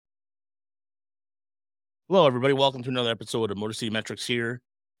Hello, everybody. Welcome to another episode of Motor City Metrics here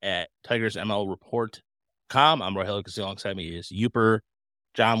at TigersMLReport.com. I'm Roy Hellick. Alongside me is Uper.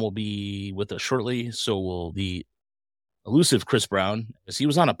 John will be with us shortly. So will the elusive Chris Brown, as he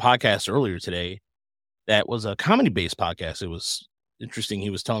was on a podcast earlier today that was a comedy-based podcast. It was interesting. He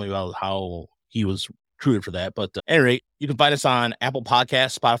was telling me about how he was recruited for that. But at any rate, you can find us on Apple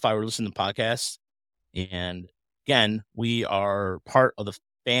Podcasts, Spotify, or listen to podcasts. And again, we are part of the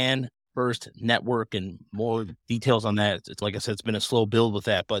Fan First Network, and more details on that. It's like I said, it's been a slow build with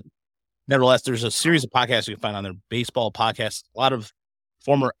that, but nevertheless, there's a series of podcasts you can find on there. Baseball podcasts, a lot of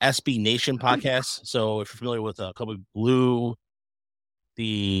former SB Nation podcasts. So if you're familiar with Kobe Blue,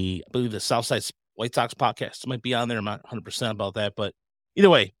 I believe the Southside White Sox podcast might be on there. I'm not 100% about that, but either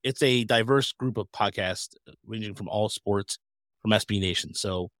way, it's a diverse group of podcasts ranging from all sports from SB Nation.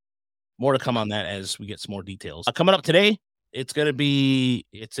 So more to come on that as we get some more details. Coming up today, it's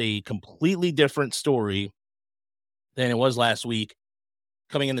a completely different story than it was last week.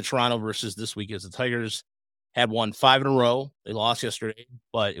 Coming into Toronto versus this week, as the Tigers had won 5 in a row. They lost yesterday,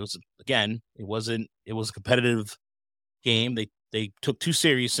 but it was a competitive game. They took 2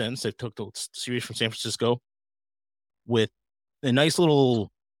 series since. They took the series from San Francisco with a nice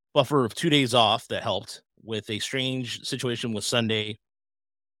little buffer of 2 days off that helped, with a strange situation with Sunday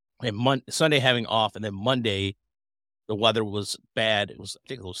and Sunday having off, and then Monday the weather was bad. I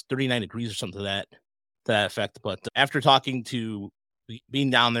think it was 39 degrees or something to that effect. But after being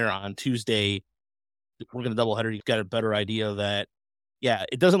down there on Tuesday, we're going to doubleheader. You've got a better idea that, yeah,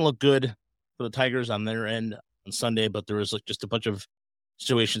 it doesn't look good for the Tigers on their end on Sunday, but there was just a bunch of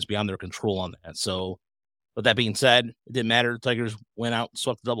situations beyond their control on that. So, but that being said, it didn't matter. The Tigers went out,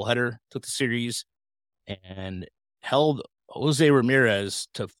 swept the doubleheader, took the series, and held Jose Ramirez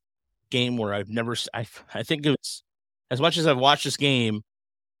to game where I think it's, as much as I've watched this game,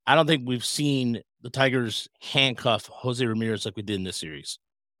 I don't think we've seen the Tigers handcuff Jose Ramirez like we did in this series.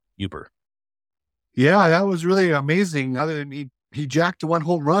 Uber. Yeah, that was really amazing. Other than he jacked one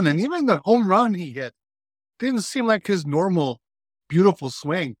home run, and even the home run he hit didn't seem like his normal beautiful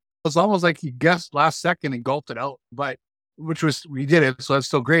swing. It was almost like he guessed last second and gulped it out, but we did it, so that's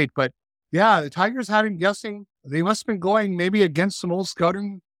still great. But yeah, the Tigers had him guessing. They must have been going maybe against some old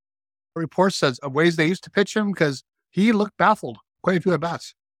scouting reports of ways they used to pitch him, because he looked baffled quite a few at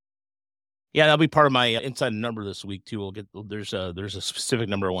bats. Yeah, that'll be part of my inside number this week too. There's a specific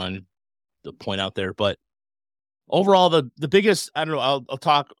number I wanted to point out there, but overall, the biggest, I don't know,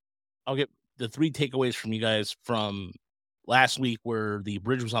 I'll get the 3 takeaways from you guys from last week, where the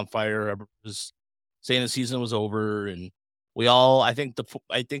bridge was on fire. I was saying the season was over, and I think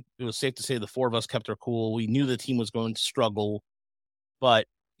it was safe to say the 4 of us kept our cool. We knew the team was going to struggle, but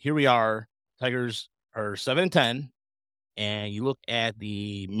here we are. Tigers are 7-10, and you look at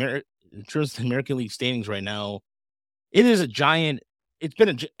in terms of the American League standings right now, it's been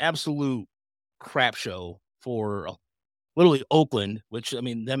an absolute crap show for literally Oakland, which, I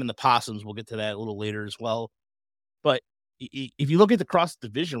mean, them and the Possums, we'll get to that a little later as well. But if you look at the cross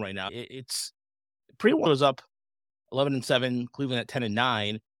division right now, it's pretty well was up 11-7, Cleveland at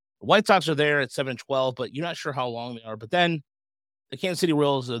 10-9. The White Sox are there at 7-12, but you're not sure how long they are. But then the Kansas City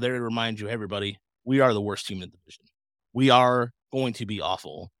Royals are there to remind you, everybody, we are the worst team in the division. We are going to be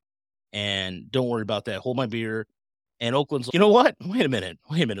awful. And don't worry about that. Hold my beer. And Oakland's, you know what? Wait a minute.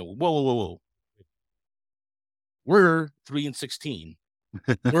 Whoa. We're 3-16.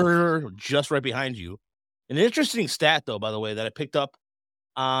 We're just right behind you. An interesting stat, though, by the way, that I picked up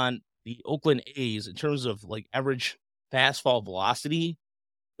on the Oakland A's in terms of like average fastball velocity,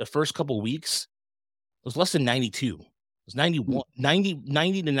 the first couple weeks was less than 92. It was 90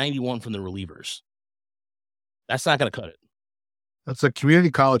 to 91 from the relievers. That's not going to cut it. That's a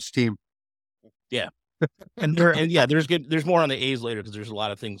community college team. Yeah. There's more on the A's later, because there's a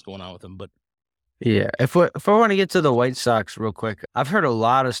lot of things going on with them. But yeah, if I want to get to the White Sox real quick, I've heard a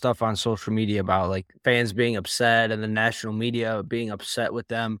lot of stuff on social media about like fans being upset and the national media being upset with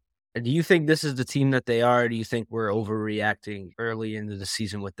them. Do you think this is the team that they are? Or do you think we're overreacting early into the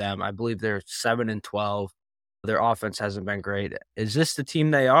season with them? I believe they're 7-12. Their offense hasn't been great. Is this the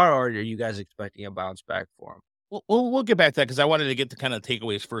team they are, or are you guys expecting a bounce back for them? We'll get back to that, because I wanted to get to kind of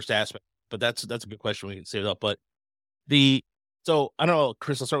takeaways first aspect. But that's a good question. We can save it up. But so I don't know,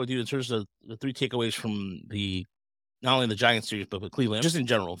 Chris, I'll start with you in terms of the 3 takeaways from not only the Giants series, but with Cleveland, just in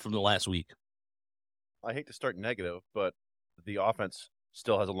general from the last week. I hate to start negative, but the offense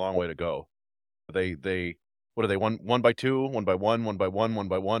still has a long way to go. They what are they, one by 2, 1 by 1, 1 by 1, 1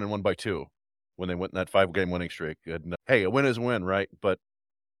 by 1, and 1 by 2 when they went in that 5-game winning streak. And, hey, a win is a win, right? But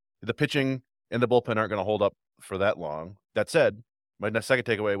the pitching and the bullpen aren't going to hold up for that long. That said, my second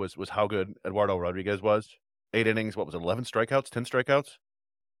takeaway was how good Eduardo Rodriguez was. 8 innings. What was it? 11 strikeouts, 10 strikeouts.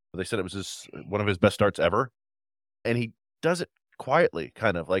 They said it was one of his best starts ever, and he does it quietly,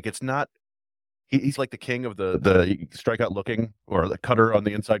 kind of like it's not. He's like the king of the strikeout looking or the cutter on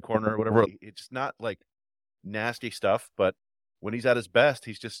the inside corner or whatever. It's not like nasty stuff, but when he's at his best,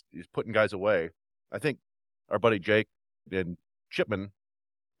 he's putting guys away. I think our buddy Jake and Chipman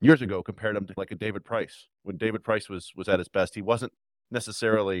years ago compared him to like a David Price. When David Price was at his best, he wasn't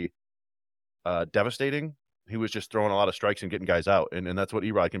necessarily devastating. He was just throwing a lot of strikes and getting guys out, and that's what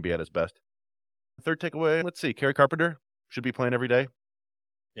Erod can be at his best. Third takeaway, let's see, Kerry Carpenter should be playing every day.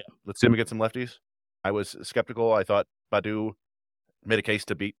 Yeah. Let's see him against some lefties. I was skeptical. I thought Baddoo made a case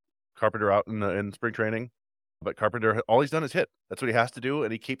to beat Carpenter out in spring training, but Carpenter, all he's done is hit. That's what he has to do,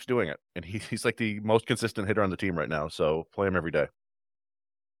 and he keeps doing it. And he's like the most consistent hitter on the team right now, so play him every day.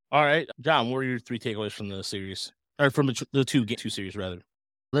 All right, John, what are your 3 takeaways from the series? Or from the two series, rather?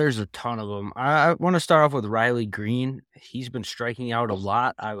 There's a ton of them. I want to start off with Riley Green. He's been striking out a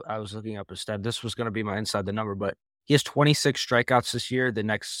lot. I was looking up his stat. This was going to be my inside the number, but he has 26 strikeouts this year. The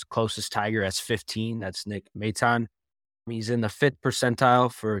next closest Tiger has 15. That's Nick Maton. He's in the 5th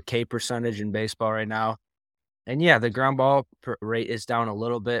percentile for K percentage in baseball right now. And yeah, the ground ball rate is down a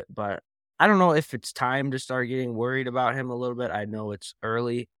little bit, but I don't know if it's time to start getting worried about him a little bit. I know it's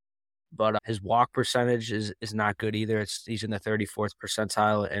early, but his walk percentage is not good either. He's in the 34th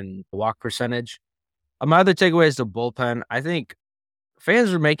percentile in walk percentage. My other takeaway is the bullpen. I think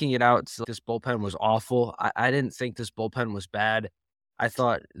fans are making it out so this bullpen was awful. I didn't think this bullpen was bad. I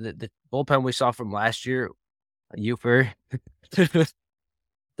thought the bullpen we saw from last year, Uper,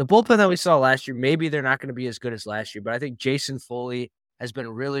 the bullpen that we saw last year, maybe they're not going to be as good as last year, but I think Jason Foley has been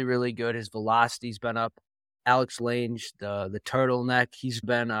really, really good. His velocity's been up. Alex Lange, the turtleneck, he's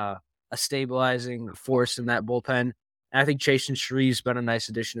been a stabilizing force in that bullpen. And I think Chasen Shreve's been a nice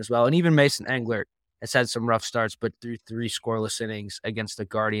addition as well. And even Mason Englert has had some rough starts, but through 3 scoreless innings against the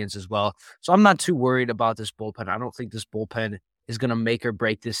Guardians as well. So I'm not too worried about this bullpen. I don't think this bullpen is going to make or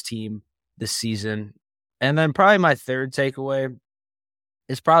break this team this season. And then probably my third takeaway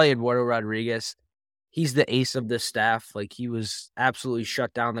is probably Eduardo Rodriguez. He's the ace of this staff. Like, he was absolutely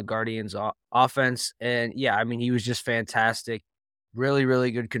shut down the Guardians offense. And yeah, I mean, he was just fantastic. Really,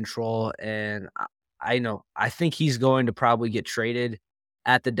 really good control. And I think he's going to probably get traded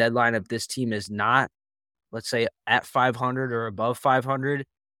at the deadline if this team is not, let's say, at 500 or above 500,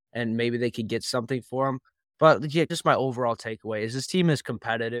 and maybe they could get something for him. But yeah, just my overall takeaway is this team is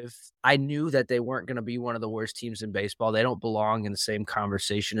competitive. I knew that they weren't going to be one of the worst teams in baseball. They don't belong in the same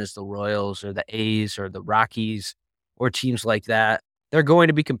conversation as the Royals or the A's or the Rockies or teams like that. They're going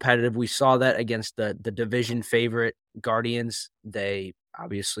to be competitive. We saw that against the division favorite Guardians. They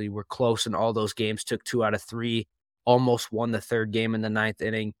obviously were close in all those games, took 2 out of 3, almost won the 3rd game in the 9th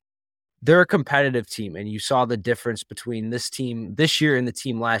inning. They're a competitive team, and you saw the difference between this team this year and the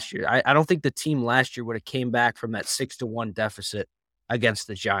team last year. I don't think the team last year would have came back from that 6-1 deficit against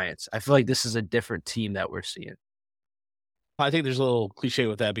the Giants. I feel like this is a different team that we're seeing. I think there's a little cliche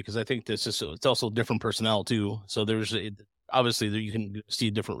with that because I think it's also different personnel too. So obviously you can see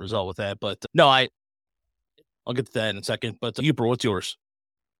a different result with that. But no, I'll get to that in a second. But Uper, what's yours?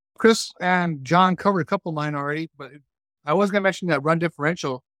 Chris and John covered a couple of mine already, but I was going to mention that run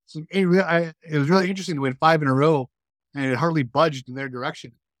differential. So it was really interesting to win 5 in a row, and it hardly budged in their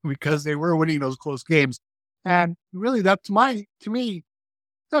direction because they were winning those close games. And really, to me,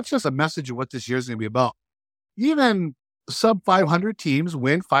 that's just a message of what this year is going to be about. Even sub 500 teams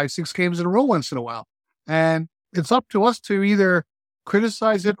win 5-6 games in a row once in a while. And it's up to us to either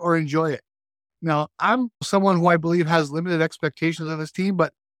criticize it or enjoy it. Now, I'm someone who I believe has limited expectations of this team,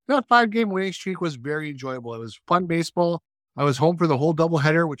 but that 5-game winning streak was very enjoyable. It was fun baseball. I was home for the whole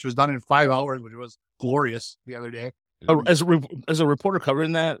doubleheader, which was done in 5 hours, which was glorious the other day. As a reporter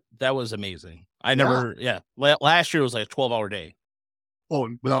covering that was amazing. Last year was like a 12-hour day. Oh,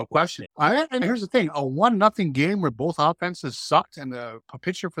 without question. And here's the thing: a 1-0 game where both offenses sucked, and a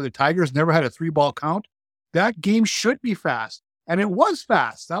pitcher for the Tigers never had a 3-ball count. That game should be fast, and it was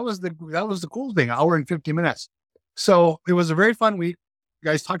fast. That was the cool thing. 1 hour and 50 minutes. So it was a very fun week. You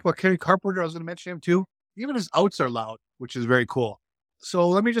guys talked about Kerry Carpenter. I was going to mention him too. Even his outs are loud, which is very cool. So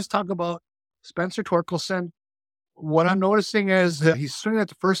let me just talk about Spencer Torkelson. What I'm noticing is that he's swinging at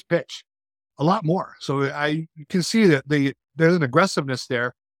the first pitch a lot more. So you can see that there's an aggressiveness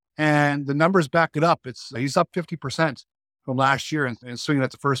there, and the numbers back it up. He's up 50% from last year and swinging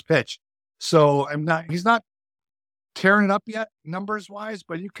at the first pitch. So he's not tearing it up yet numbers wise,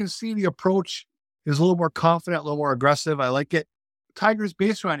 but you can see the approach is a little more confident, a little more aggressive. I like it. Tigers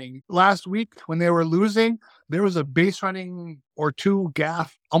base running last week when they were losing, there was a base running or 2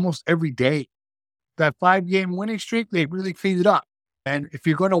 gaff almost every day. that 5-game winning streak, they really cleaned it up. And if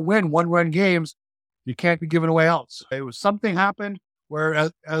you're going to win 1-run games, you can't be giving away outs. It was something happened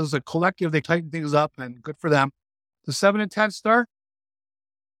where as a collective, they tightened things up, and good for them. The 7-10 start,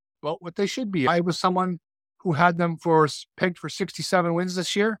 well, what they should be. I was someone who had them pegged for 67 wins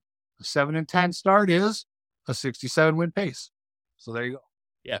this year. A 7-10 start is a 67 win pace. So there you go.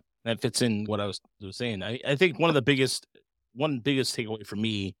 Yeah, that fits in what I was saying. I think one biggest takeaway for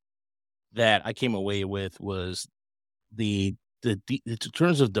me that I came away with was in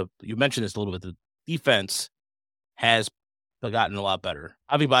terms of you mentioned this a little bit, the defense has gotten a lot better.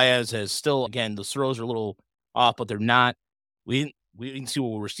 Javi Baez has still, again, the throws are a little off, but they're not. We didn't see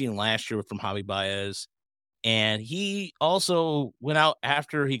what we were seeing last year from Javi Baez. And he also went out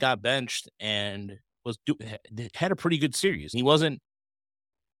after he got benched and had a pretty good series.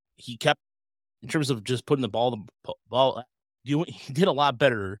 He kept, in terms of just putting the ball, he did a lot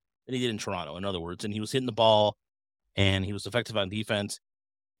better than he did in Toronto, in other words. And he was hitting the ball, and he was effective on defense.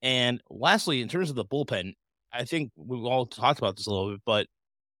 And lastly, in terms of the bullpen, I think we've all talked about this a little bit, but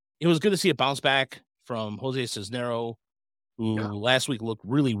it was good to see a bounce back from Jose Cisnero, who last week looked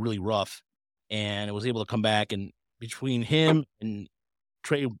really, really rough, and was able to come back. And between him and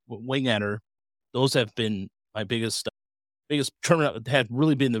Trey Wingnatter, those have been my biggest turnaround. Have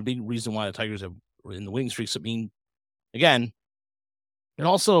really been the big reason why the Tigers were in the winning streaks. I mean, again, and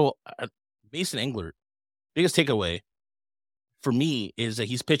also Mason Englert, biggest takeaway for me is that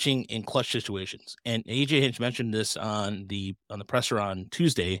he's pitching in clutch situations. And AJ Hinch mentioned this on the presser on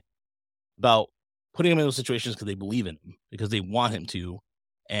Tuesday about putting him in those situations because they believe in him, because they want him to.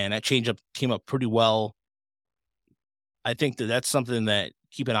 And that changeup came up pretty well. I think that's something that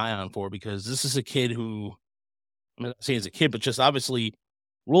keep an eye on for, because this is a kid who, I'm not saying he's a kid, but just obviously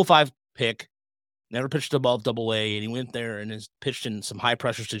Rule 5 pick, never pitched above Double-A, and he went there and has pitched in some high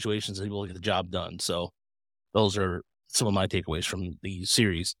pressure situations and he will get the job done. So those are some of my takeaways from the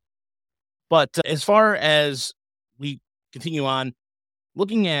series. But as far as we continue on,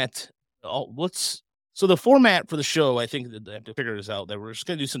 looking at so the format for the show, I think that I have to figure this out, that we're just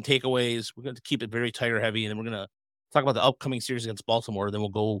going to do some takeaways. We're going to keep it very Tiger heavy, and then we're going to talk about the upcoming series against Baltimore. Then we'll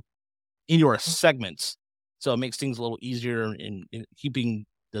go into our segments. So it makes things a little easier in keeping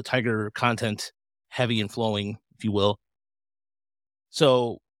the Tiger content heavy and flowing, if you will.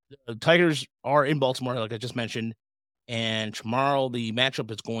 So the Tigers are in Baltimore, like I just mentioned. And tomorrow the matchup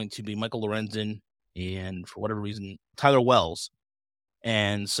is going to be Michael Lorenzen and, for whatever reason, Tyler Wells.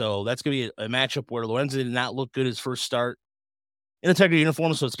 And so that's going to be a matchup where Lorenzen did not look good his first start in the Tiger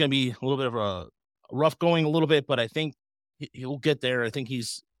uniform. So it's going to be a little bit of a rough going a little bit, but I think he'll get there. I think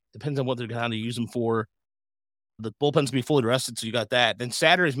depends on what they're going to use him for. The bullpen's going to be fully rested, so you got that. Then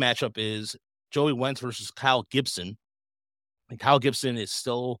Saturday's matchup is Joey Wentz versus Kyle Gibson. And Kyle Gibson is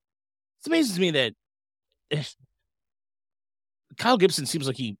still, it's amazing to me that Kyle Gibson seems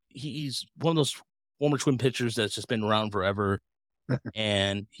like he's one of those former Twin pitchers that's just been around forever,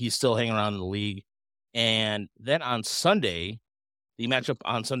 and he's still hanging around in the league. And then on Sunday, the matchup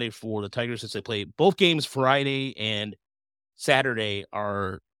on Sunday for the Tigers, since they play both games Friday and Saturday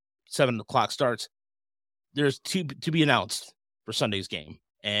are 7:00 starts. There's to be announced for Sunday's game,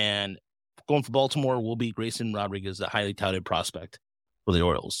 and going for Baltimore will be Grayson Rodriguez, the highly touted prospect for the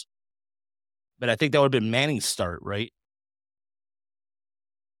Orioles. But I think that would have been Manning's start, right?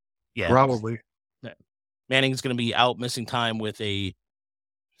 Yeah, Probably. Manning's going to be out, missing time with a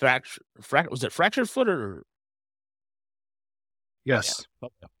was it fractured foot or? Yes. Yeah.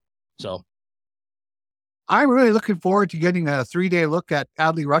 Okay. So I'm really looking forward to getting a 3-day look at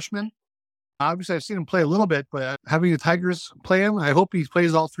Adley Rutschman. Obviously, I've seen him play a little bit, but having the Tigers play him, I hope he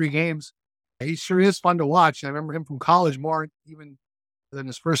plays all 3 games. He sure is fun to watch. I remember him from college more even than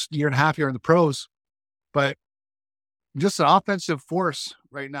his first year and a half here in the pros. But just an offensive force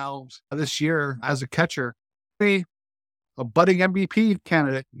right now this year as a catcher. A budding MVP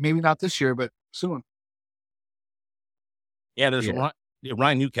candidate. Maybe not this year, but soon. Yeah, there's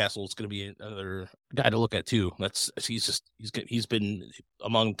Ryan Newcastle is going to be another guy to look at too. He's been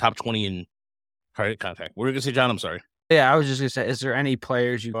among top 20 in cardiac contact. What were you going to say, John? I'm sorry. Yeah, I was just going to say, is there any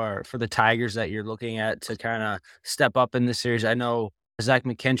players you are for the Tigers that you're looking at to kind of step up in this series? I know Zach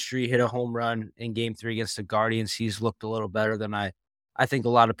McKinstry hit a home run in Game 3 against the Guardians. He's looked a little better than I think a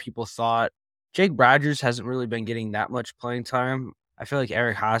lot of people thought. Jake Rogers hasn't really been getting that much playing time. I feel like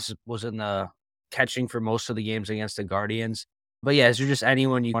Eric Haas was in the catching for most of the games against the Guardians. But yeah, is there just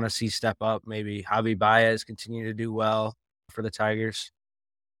anyone you want to see step up? Maybe Javi Baez continue to do well for the Tigers?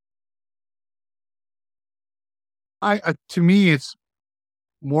 To me, it's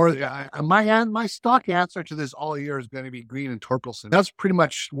my stock answer to this all year is going to be Green and Torkelson. That's pretty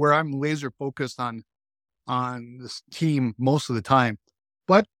much where I'm laser focused on this team most of the time.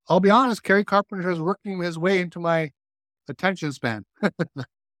 But I'll be honest, Kerry Carpenter is working his way into my attention span.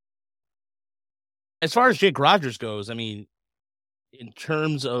 As far as Jake Rogers goes, I mean, in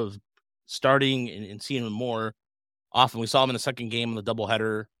terms of starting and seeing him more often, we saw him in the second game of the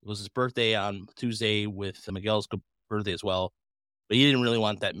doubleheader. It was his birthday on Tuesday with Miguel's birthday as well, but he didn't really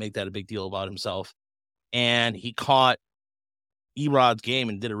want that, make that a big deal about himself. And he caught Erod's game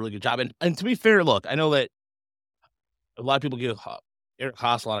and did a really good job. And to be fair, look, I know that a lot of people give Eric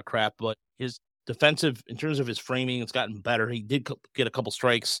Haas a lot of crap, but his defensive, in terms of his framing, it's gotten better. He did get a couple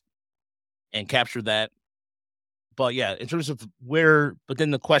strikes and captured that. But yeah, in terms of but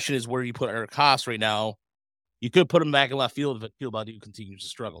then the question is where you put Eric Haas right now. You could put him back in left field if Badu continues to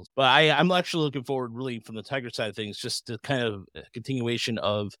struggle. But I'm actually looking forward, really, from the Tiger side of things, just to kind of a continuation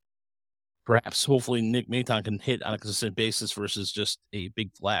of perhaps, hopefully, Nick Maton can hit on a consistent basis versus just a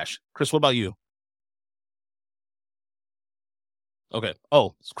big flash. Chris, what about you? Okay.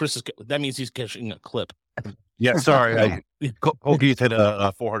 Oh, that means he's catching a clip. Yeah, sorry. Hoagie's hit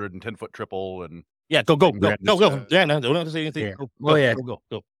a 410-foot triple, and yeah, go. Yeah, no, don't have to say anything. Yeah.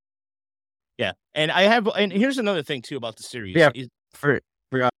 Go. Yeah, and here's another thing too about the series. Yeah, I'm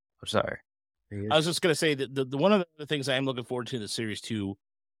sorry. I was just gonna say that the one of the things I am looking forward to in the series too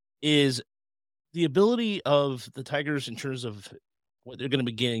is the ability of the Tigers in terms of what they're going to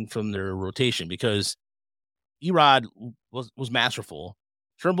be getting from their rotation, because Erod was masterful.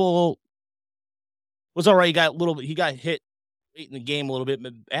 Trimble was all right. He got hit late in the game a little bit,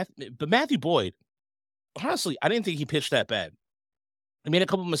 but Matthew Boyd, honestly, I didn't think he pitched that bad. He made a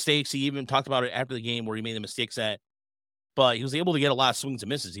couple of mistakes. He even talked about it after the game where he made the mistakes but he was able to get a lot of swings and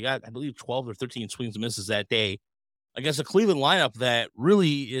misses. He got, I believe, 12 or 13 swings and misses that day against a Cleveland lineup that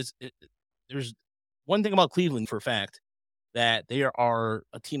really is. There's one thing about Cleveland for a fact, that they are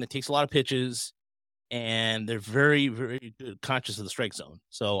a team that takes a lot of pitches and they're very, very conscious of the strike zone.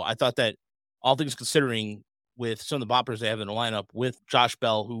 So I thought that, all things considering, with some of the boppers they have in the lineup with Josh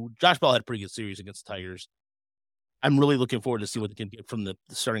Bell had a pretty good series against the Tigers. I'm really looking forward to see what they can get from the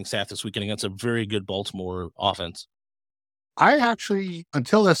starting staff this weekend against a very good Baltimore offense. I actually,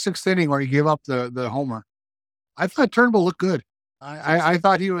 until the sixth inning where he gave up the homer, I thought Turnbull looked good. I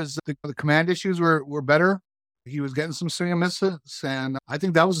thought the command issues were better. He was getting some swing and misses, and I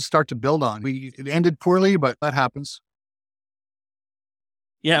think that was a start to build on. It ended poorly, but that happens.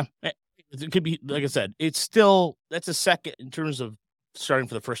 Yeah, it could be, like I said, that's a second in terms of starting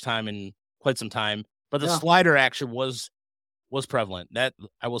for the first time in quite some time. But the slider action was prevalent. That,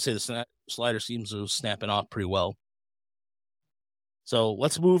 I will say, the slider seems to be snapping off pretty well. So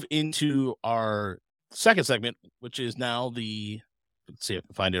let's move into our second segment, which is now let's see if I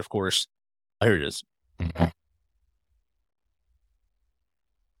can find it, of course. Here it is.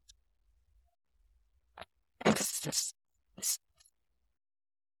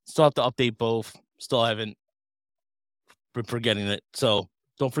 Still have to update both. Still haven't been forgetting it. So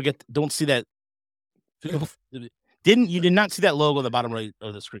don't see that. You did not see that logo on the bottom right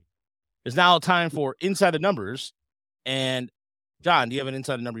of the screen. It's now time for Inside the Numbers. And John, do you have an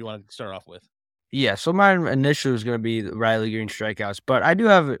inside number you want to start off with? Yeah, so my initial is going to be Riley Green strikeouts, but I do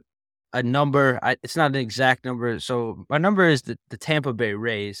have a number. It's not an exact number. So my number is the Tampa Bay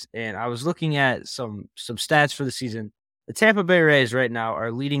Rays, and I was looking at some stats for the season. The Tampa Bay Rays right now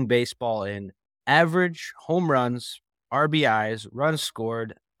are leading baseball in average home runs, RBIs, runs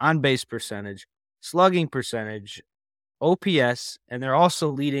scored, on-base percentage, slugging percentage, OPS, and they're also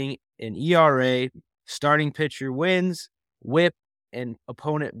leading in ERA, starting pitcher wins, WHIP, and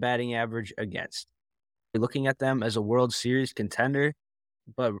opponent batting average against. We're looking at them as a World Series contender,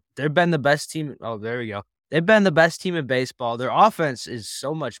 but they've been the best team. Oh, there we go. They've been the best team in baseball. Their offense is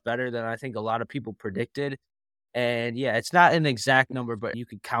so much better than I think a lot of people predicted. And yeah, it's not an exact number, but you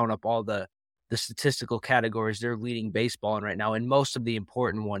could count up all the statistical categories they're leading baseball in right now, and most of the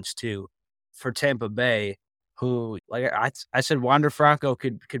important ones too. For Tampa Bay, who, like I said, Wander Franco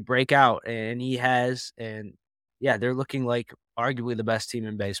could break out, and he has. And yeah, they're looking like arguably the best team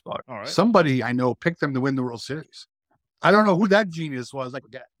in baseball. All right. Somebody I know picked them to win the World Series. I don't know who that genius was,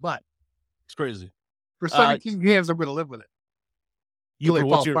 but it's crazy. For 17 games, I'm going to live with it.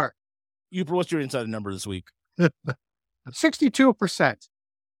 What's your inside number this week? 62%.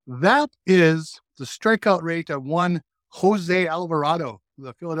 That is the strikeout rate of one Jose Alvarado,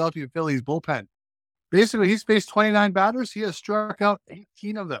 the Philadelphia Phillies bullpen. Basically, he's faced 29 batters. He has struck out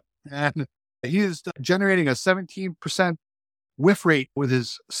 18 of them. And he is generating a 17% whiff rate with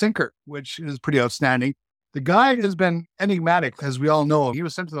his sinker, which is pretty outstanding. The guy has been enigmatic, as we all know. He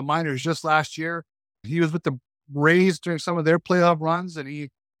was sent to the minors just last year. He was with the Rays during some of their playoff runs, and he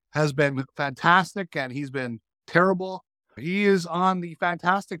has been fantastic, and he's been terrible. He is on the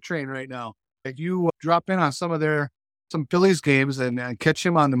fantastic train right now. If you drop in on some Phillies games and catch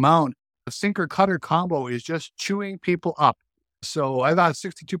him on the mound, the sinker cutter combo is just chewing people up. So I thought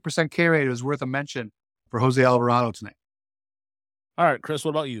 62% K rate was worth a mention for Jose Alvarado tonight. All right, Chris,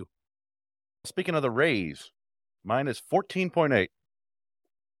 what about you? Speaking of the Rays, mine is 14.8.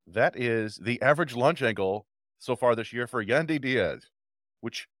 That is the average launch angle so far this year for Yandy Diaz,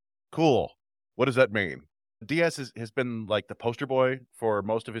 which, cool. What does that mean? Diaz has been like the poster boy for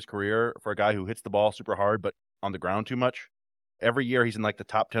most of his career for a guy who hits the ball super hard but on the ground too much. Every year he's in like the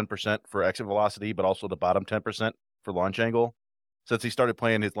top 10% for exit velocity, but also the bottom 10% for launch angle. Since he started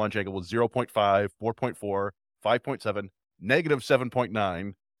playing, his launch angle was 0.5, 4.4, 5.7, negative 7.9,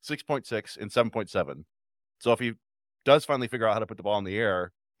 6.6, and 7.7. So if he does finally figure out how to put the ball in the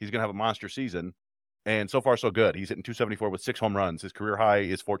air, he's going to have a monster season. And so far, so good. He's hitting 274 with 6 home runs. His career high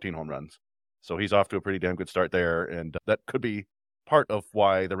is 14 home runs. So he's off to a pretty damn good start there. And that could be part of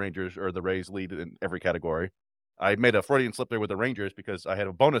why the Rangers or the Rays lead in every category. I made a Freudian slip there with the Rangers because I had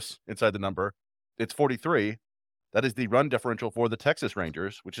a bonus inside the number. It's 43. That is the run differential for the Texas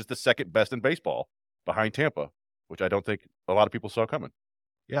Rangers, which is the second best in baseball behind Tampa, which I don't think a lot of people saw coming.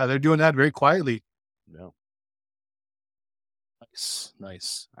 Yeah, they're doing that very quietly. Yeah.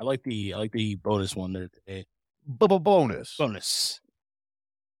 Nice. I like the bonus one there today. Bonus.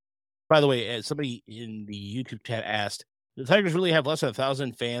 By the way, somebody in the YouTube chat asked, "Do the Tigers really have less than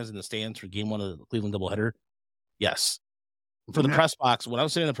 1,000 fans in the stands for Game 1 of the Cleveland doubleheader?" Yes. For the press box, when I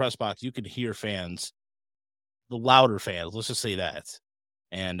was sitting in the press box, you could hear fans, the louder fans. Let's just say that.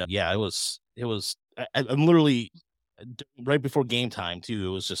 And yeah, it was. I'm literally right before game time too.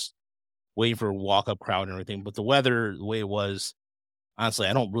 It was just waiting for a walk-up crowd and everything. But the weather, the way it was, honestly,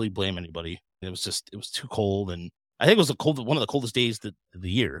 I don't really blame anybody. It was too cold, and I think it was one of the coldest days of the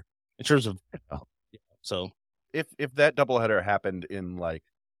year in terms of. So if that doubleheader happened in like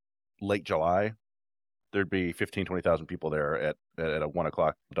late July, there'd be 20,000 people there at a 1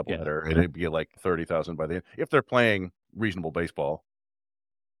 o'clock doubleheader, and it'd be like 30,000 by the end if they're playing reasonable baseball.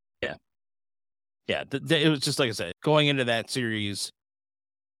 Yeah, it was just like I said, going into that series.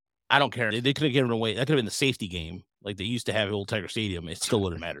 I don't care. They could have given away. That could have been the safety game, like they used to have at Old Tiger Stadium. It still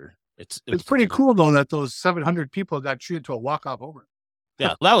wouldn't matter. It's pretty cool though that those 700 people got treated to a walk-off homer.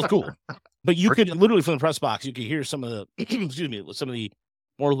 Yeah, that was cool. But you could literally from the press box, you could hear some of the some of the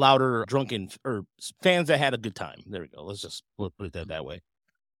more louder drunken or fans that had a good time. There we go. Let's just put it that way.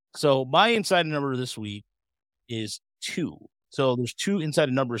 So my inside number this week is 2. So there's 2 inside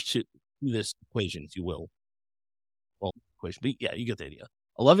numbers to this equation, if you will. Well, equation, but yeah, you get the idea.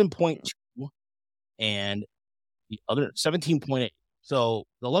 11.2 and the other 17.8. So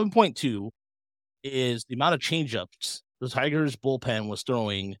the 11.2 is the amount of changeups the Tigers bullpen was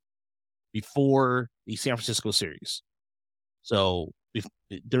throwing before the San Francisco series. So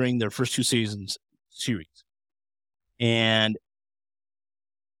during their first 2 series. And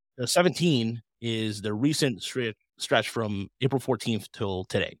the 17 is the recent stretch from April 14th till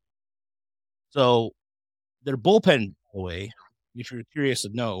today. So their bullpen, by the way, if you're curious to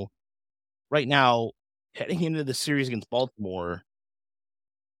know, right now, heading into the series against Baltimore,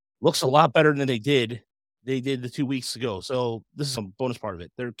 looks a lot better than they did the 2 weeks ago. So this is some bonus part of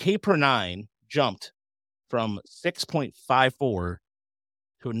it. Their K per 9 jumped from 6.54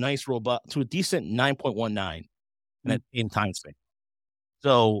 to a nice robust to a decent 9.19 in time span.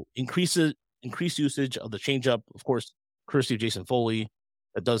 So increased usage of the changeup, of course, courtesy of Jason Foley,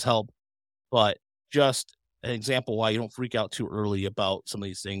 that does help. But just an example why you don't freak out too early about some of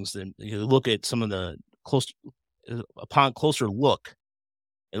these things. And you look at some of the upon closer look,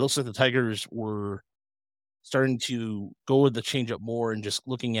 it looks like the Tigers were starting to go with the changeup more, and just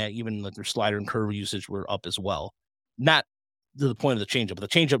looking at even like their slider and curve usage were up as well. Not to the point of the changeup, but the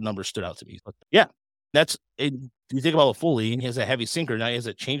changeup numbers stood out to me. But yeah, that's it. You think about Foley, he has a heavy sinker. Now he has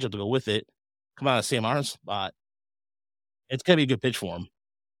a changeup to go with it. Come out of the same arm spot. It's gonna be a good pitch for him.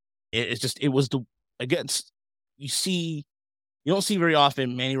 It was against. You don't see very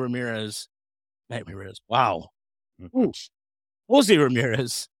often Matt Ramirez. Wow. Jose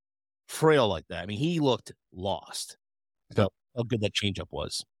Ramirez frail like that. I mean, he looked lost. So how good that changeup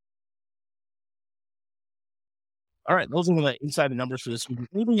was. All right, those are the inside numbers for this week.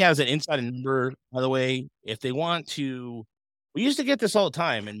 Anybody has an inside number, by the way, if they want to. We used to get this all the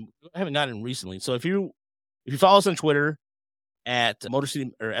time, and I haven't gotten it recently. So if you follow us on Twitter at Motor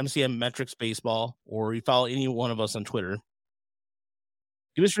City or MCM Metrics Baseball, or you follow any one of us on Twitter,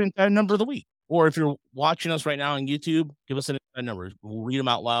 give us your inside number of the week. Or if you're watching us right now on YouTube, give us a number. We'll read them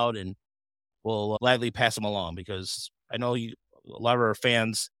out loud and we'll gladly pass them along because I know a lot of our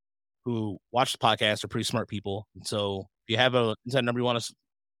fans who watch the podcast are pretty smart people. And so if you have an inside number you want us to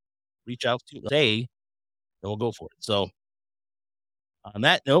reach out to, say, then we'll go for it. So on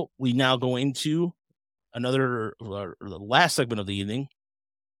that note, we now go into the last segment of the evening,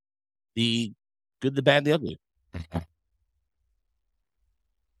 the good, the bad, the ugly.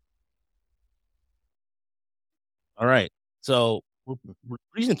 All right. So we're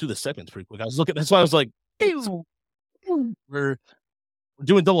reasoning through the segments pretty quick. I was looking, that's why I was like, hey, we're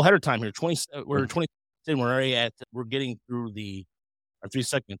doing double header time here. We're 20 in. We're getting through our 3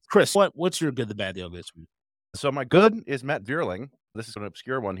 segments. Chris, what's your good, the bad, the ugly this week? So my good is Matt Vierling. This is an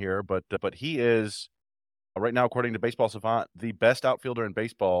obscure one here, but he is right now, according to Baseball Savant, the best outfielder in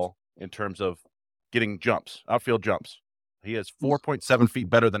baseball in terms of getting outfield jumps. He is 4.7 feet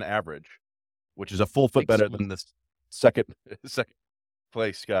better than average, which is a full foot better than the second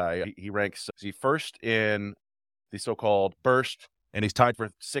place guy. He ranks first in the so-called burst, and he's tied for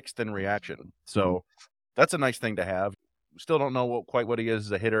 6th in reaction. So that's a nice thing to have. Still don't know quite what he is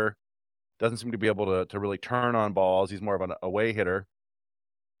as a hitter. Doesn't seem to be able to really turn on balls. He's more of an away hitter.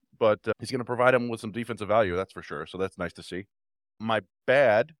 But he's going to provide him with some defensive value, that's for sure. So that's nice to see. My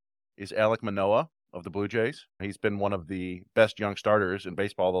bad is Alek Manoah of the Blue Jays. He's been one of the best young starters in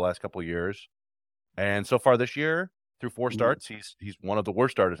baseball the last couple of years. And so far this year, through 4 starts, he's one of the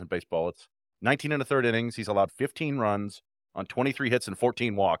worst starters in baseball. It's 19 1/3 innings. He's allowed 15 runs on 23 hits and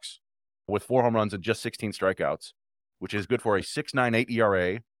 14 walks with 4 home runs and just 16 strikeouts, which is good for a 6.98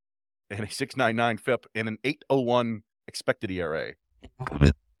 ERA and a 6.99 FIP and an 8.01 expected ERA.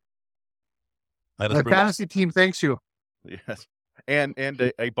 The fantasy team thanks you. Yes. And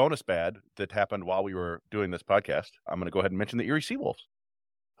a bonus bad that happened while we were doing this podcast. I'm going to go ahead and mention the Erie Seawolves,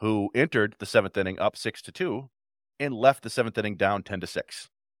 who entered the 7th inning up 6-2 and left the 7th inning down 10-6.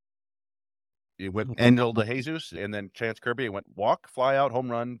 It went Angel de Jesus and then Chance Kirby. It went walk, fly out, home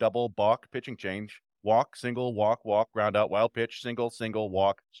run, double, balk, pitching change, walk, single, walk, ground out, wild pitch, single,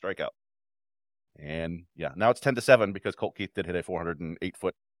 walk, strikeout. And yeah, now it's 10-7 because Colt Keith did hit a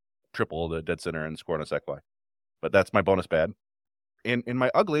 408-foot triple to dead center and score on a sac fly. But that's my bonus bad. In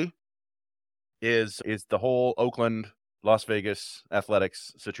my ugly is the whole Oakland, Las Vegas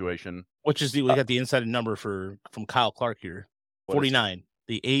athletics situation. Which is we got the inside number from Kyle Clark here. 49.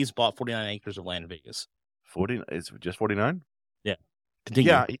 The A's bought 49 acres of land in Vegas. 40 is just 49? Yeah.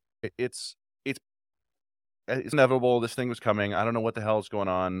 Continue. Yeah, it's inevitable. This thing was coming. I don't know what the hell is going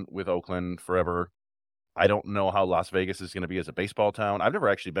on with Oakland forever. I don't know how Las Vegas is going to be as a baseball town. I've never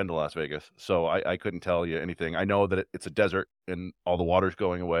actually been to Las Vegas, so I couldn't tell you anything. I know that it's a desert and all the water's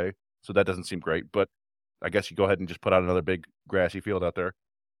going away, so that doesn't seem great. But I guess you go ahead and just put out another big grassy field out there.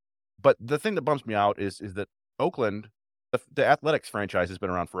 But the thing that bumps me out is that Oakland, the athletics franchise has been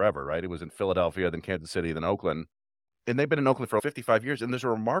around forever, right? It was in Philadelphia, then Kansas City, then Oakland. And they've been in Oakland for 55 years, and there's a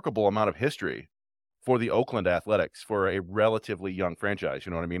remarkable amount of history for the Oakland Athletics for a relatively young franchise.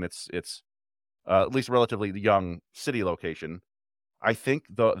 You know what I mean? It's at least relatively young city location. I think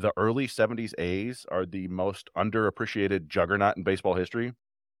the early 70s A's are the most underappreciated juggernaut in baseball history.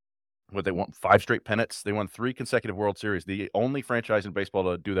 But they won 5 straight pennants. They won 3 consecutive World Series, the only franchise in baseball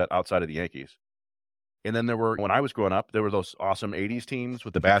to do that outside of the Yankees. And then when I was growing up, there were those awesome 80s teams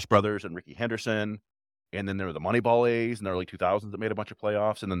with the Bash Brothers and Ricky Henderson. And then there were the Moneyball A's in the early 2000s that made a bunch of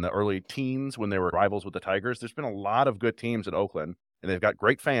playoffs. And then the early teens when they were rivals with the Tigers. There's been a lot of good teams in Oakland, and they've got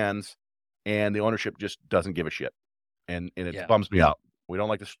great fans, and the ownership just doesn't give a shit. And it bums me out. We don't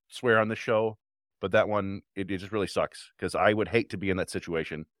like to swear on this show, but that one, it just really sucks because I would hate to be in that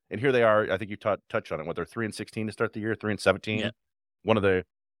situation. And here they are. I think you touched on it. They're 3-16 to start the year, 3-17. Yeah. One of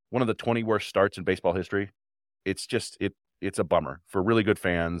the 20 worst starts in baseball history. It's just it's a bummer for really good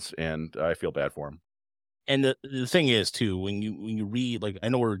fans, and I feel bad for them. And the thing is too, when you read, like, I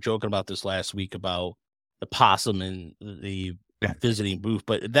know we were joking about this last week about the possum and the visiting booth,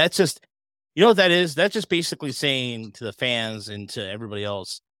 but that's just, you know what that is? That's just basically saying to the fans and to everybody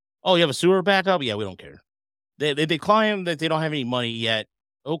else, oh, you have a sewer backup? Yeah, we don't care. They claim that they don't have any money yet.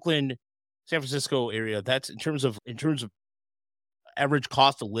 Oakland, San Francisco area, that's in terms of average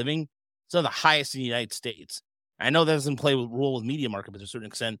cost of living, it's one of the highest in the United States. I know that doesn't play with role with media market to a certain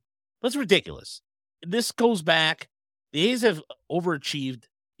extent, but it's ridiculous. This goes back. The A's have overachieved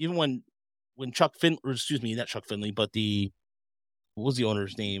even when Chuck Finley, or excuse me, not Chuck Finley, but what was the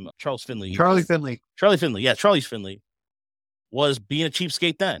owner's name? Charlie Finley. Yeah, Charlie Finley was being a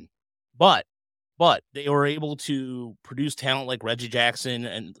cheapskate then. But they were able to produce talent like Reggie Jackson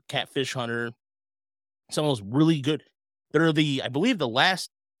and Catfish Hunter. Some of those really good. They're I believe the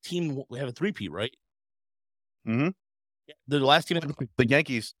last team have a three-peat, right? Mm-hmm. Yeah, they're the last team. The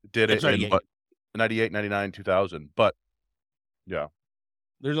Yankees did it Sorry, in what, 98, 99, 2000. But yeah,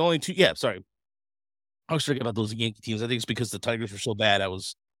 there's only two. Yeah, sorry. I was forgetting about those Yankee teams. I think it's because the Tigers were so bad. I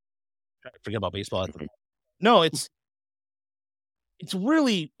was trying to forget about baseball. No, it's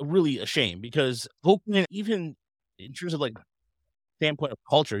really, really a shame because Oakland, even in terms of like standpoint of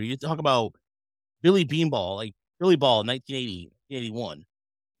culture, you talk about Billy Beanball, like Billy Ball, 1980, 81.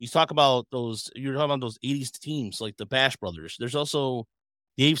 You talk about you're talking about those 80s teams like the Bash Brothers. There's also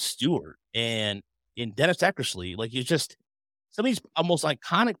Dave Stewart and Dennis Eckersley. Like, it's just some of these almost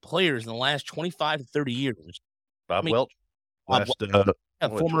iconic players in the last 25 to 30 years. Bob I mean, Welch, Bob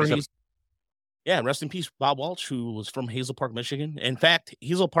former 27 rest in peace, Bob Welch, who was from Hazel Park, Michigan. In fact,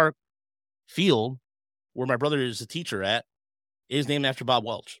 Hazel Park Field, where my brother is a teacher at, is named after Bob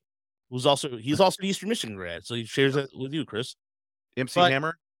Welch, he's also an Eastern Michigan grad. So he shares that with you, Chris. MC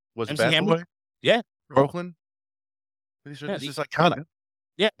Hammer was a MC bad Hammer? boy. Yeah. For Oakland. This is iconic.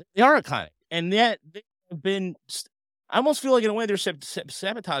 Yeah, they are iconic. And yet they have been, I almost feel like in a way they're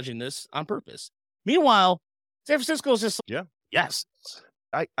sabotaging this on purpose. Meanwhile, San Francisco is just yes.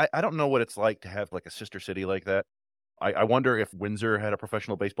 I don't know what it's like to have like a sister city like that. I wonder if Windsor had a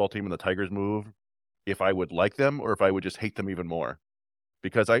professional baseball team and the Tigers move, if I would like them or if I would just hate them even more.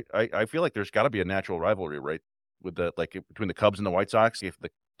 Because I feel like there's got to be a natural rivalry, right? With between the Cubs and the White Sox. If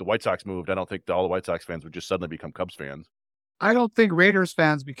the White Sox moved, I don't think all the White Sox fans would just suddenly become Cubs fans. I don't think Raiders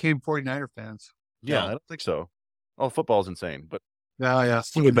fans became 49er fans. Yeah, I don't think so. Oh, football's insane, but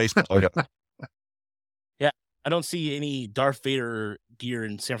baseball. Yeah, I don't see any Darth Vader gear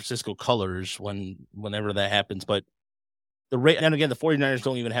in San Francisco colors whenever that happens. But and again, the 49ers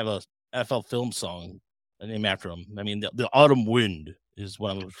don't even have a NFL film song named after them. I mean, the Autumn Wind is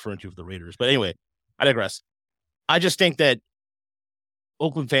what I'm referring to for the Raiders. But anyway, I digress. I just think that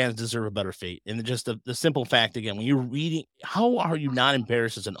Oakland fans deserve a better fate. And just the simple fact, again, when you're reading, how are you not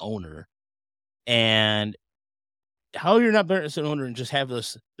embarrassed as an owner? And how you're not embarrassed as an owner and just have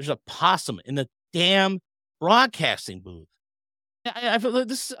there's a possum in the damn broadcasting booth. I feel like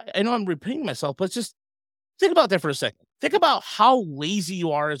this, I know I'm repeating myself, but just think about that for a second. Think about how lazy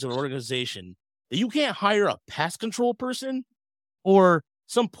you are as an organization that you can't hire a pest control person or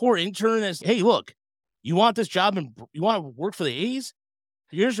some poor intern that's, hey, look, you want this job and you want to work for the A's?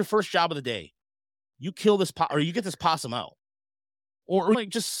 Here's your first job of the day. You kill this or you get this possum out. Or like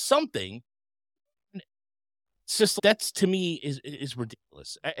just something. It's just, that's to me is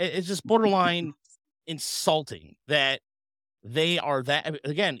ridiculous. It's just borderline insulting that they are that.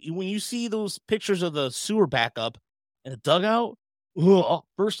 Again, when you see those pictures of the sewer backup and the dugout,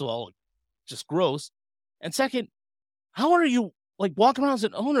 first of all, just gross. And second, how are you like walking around as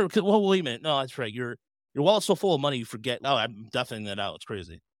an owner? Well, wait a minute. No, that's right. Your wallet's so full of money, you forget. Oh, I'm definitely that out. It's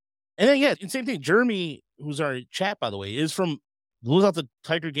crazy. And then, yeah, and same thing. Jeremy, who's our chat, by the way, is goes out the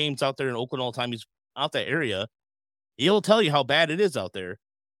Tiger games out there in Oakland all the time. He's out that area. He'll tell you how bad it is out there.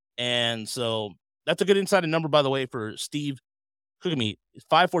 And so that's a good insider number, by the way, for Steve Cookmeat.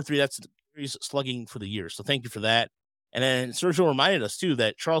 543. That's he's slugging for the year. So thank you for that. And then Sergio reminded us, too,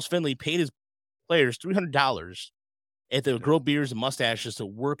 that Charles Finley paid his players $300 at the Grow Beards and Mustaches to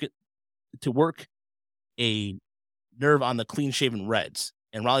work a nerve on the clean-shaven Reds.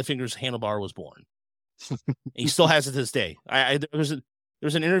 And Raleigh Fingers handlebar was born. He still has it to this day. There was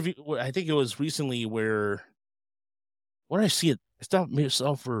an interview, I think it was recently where did I see it? I stopped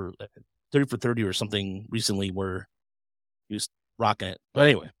myself for 30 for 30 or something recently where he was rocking it. But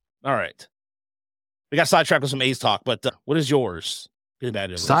anyway, all right. We got sidetracked with some A's talk, but what is yours? Good,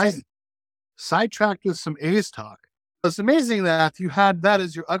 bad, Sidetracked with some A's talk. It's amazing that you had that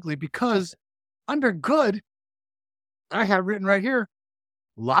as your ugly because under good, I have written right here,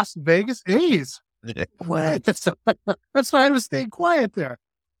 Las Vegas A's. What? That's why I was staying quiet there.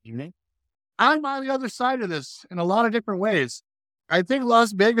 I'm on the other side of this in a lot of different ways. I think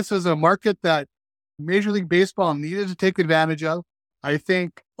Las Vegas is a market that Major League Baseball needed to take advantage of. I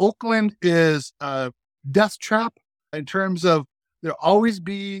think Oakland is a death trap in terms of there'll always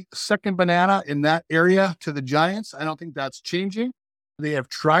be second banana in that area to the Giants. I don't think that's changing. They have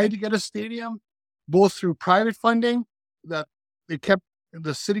tried to get a stadium, both through private funding that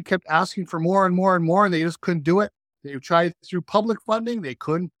the city kept asking for more and more and more, and they just couldn't do it. They've tried through public funding. They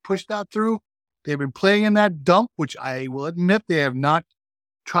couldn't push that through. They've been playing in that dump, which I will admit they have not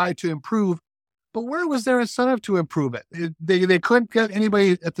tried to improve. But where was their incentive to improve it? They couldn't get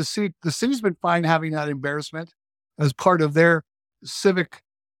anybody at the city. The city's been fine having that embarrassment as part of their civic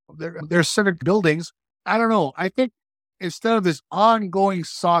buildings. I don't know. I think instead of this ongoing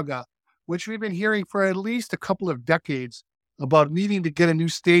saga, which we've been hearing for at least a couple of decades, about needing to get a new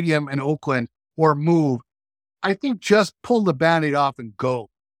stadium in Oakland or move, I think just pull the Band-Aid off and go.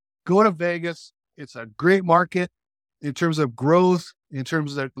 Go to Vegas. It's a great market in terms of growth, in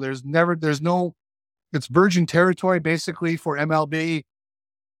terms of it's virgin territory basically for MLB.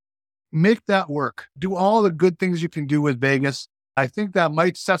 Make that work. Do all the good things you can do with Vegas. I think that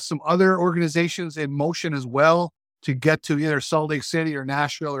might set some other organizations in motion as well to get to either Salt Lake City or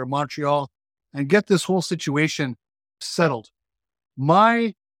Nashville or Montreal and get this whole situation settled.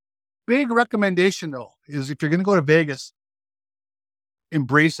 My big recommendation, though, is if you're going to go to Vegas,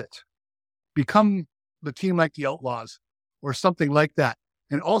 embrace it. Become the team like the Outlaws or something like that.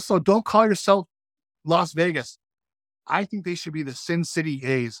 And also, don't call yourself Las Vegas. I think they should be the Sin City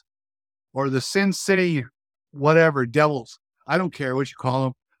A's or the Sin City whatever, Devils. I don't care what you call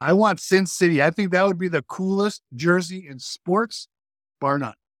them. I want Sin City. I think that would be the coolest jersey in sports, bar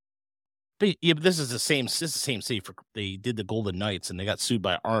none. But yeah, but this is the same city. They did the Golden Knights and they got sued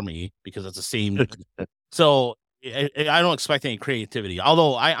by Army because it's the same. So I don't expect any creativity.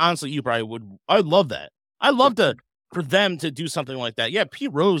 Although I honestly, I'd love that. I'd love for them to do something like that. Yeah,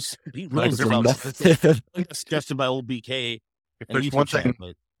 Pete Rose suggested by old BK. If there's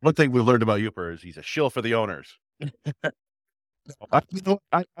one thing we've learned about Uper is he's a shill for the owners.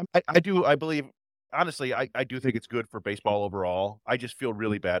 I believe, honestly, I do think it's good for baseball overall. I just feel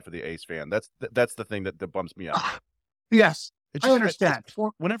really bad for the A's fan. That's the thing that bums me out. Yes, I understand.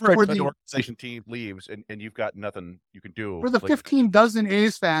 Whenever an organization team leaves and you've got nothing you can do. For the 15 dozen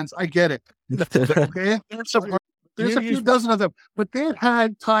A's fans, I get it. Okay? There's a few dozen of them. But they've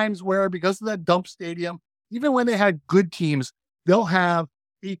had times where, because of that dump stadium, even when they had good teams, they'll have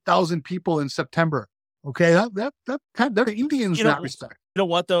 8,000 people in September. Okay, they're Indians in that respect. You know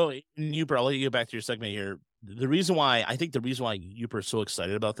what, though? Uper, I'll let you get back to your segment here. The reason why Uper is so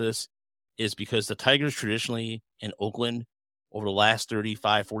excited about this is because the Tigers traditionally in Oakland over the last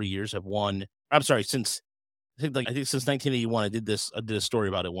 35, 40 years have won. I'm sorry, since 1981, I did a story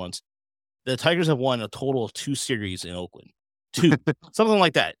about it once. The Tigers have won a total of 2 series in Oakland. 2, something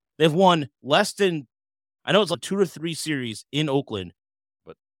like that. They've won less than, I know it's like 2 or 3 series in Oakland,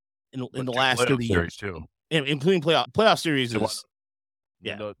 but in the last 30 years too, including playoff series.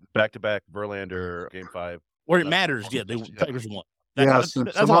 Yeah, back-to-back Verlander Game 5, where it matters. Yeah, the Tigers won. That's all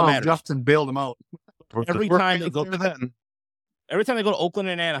that matters. Justin bailed them out. Every time they go to Oakland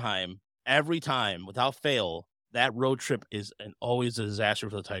and Anaheim, every time without fail, that road trip is always a disaster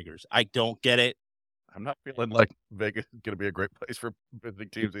for the Tigers. I don't get it. I'm not feeling like Vegas is going to be a great place for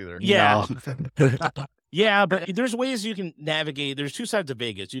big teams either. Yeah. No. Yeah, but there's ways you can navigate. There's 2 sides of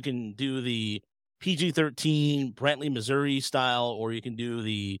Vegas. You can do the PG-13 Brantley, Missouri style, or you can do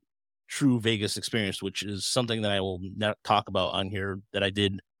the true Vegas experience, which is something that I will not talk about on here that I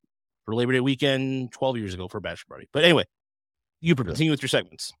did for Labor Day weekend 12 years ago for a bachelor party. But anyway, you continue with your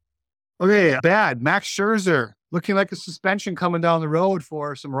segments. Okay, bad. Max Scherzer looking like a suspension coming down the road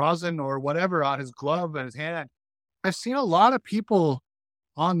for some rosin or whatever on his glove and his hand. I've seen a lot of people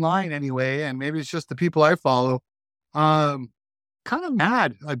online anyway, and maybe it's just the people I follow, kind of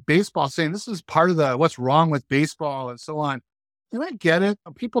mad at baseball, saying this is part of what's wrong with baseball and so on. And I get it.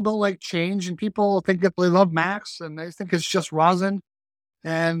 People don't like change, and people think that they love Max, and they think it's just rosin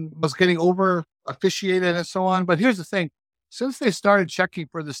and was getting over officiated and so on. But here's the thing. Since they started checking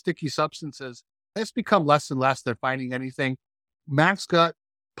for the sticky substances, it's become less and less they're finding anything. Max got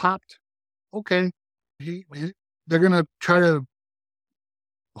popped. Okay. They're going to try to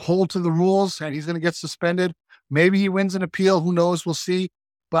hold to the rules, and he's going to get suspended. Maybe he wins an appeal. Who knows? We'll see.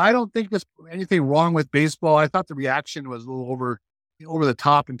 But I don't think there's anything wrong with baseball. I thought the reaction was a little over the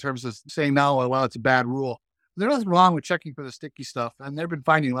top in terms of saying now, well, it's a bad rule. There's nothing wrong with checking for the sticky stuff, and they've been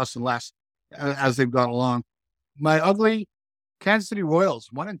finding less and less as they've gone along. My ugly Kansas City Royals,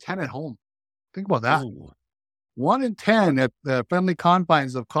 1-10 at home. Think about that. Ooh. 1-10 at the friendly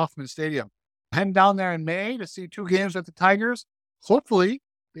confines of Kauffman Stadium. Heading down there in May to see 2 games with the Tigers. Hopefully,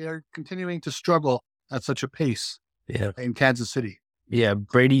 they are continuing to struggle at such a pace in Kansas City. Yeah,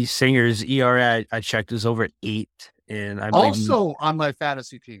 Brady Singer's ERA I checked is over 8. And I'm also on my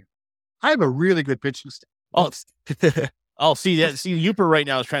fantasy team. I have a really good pitching staff. See Uper right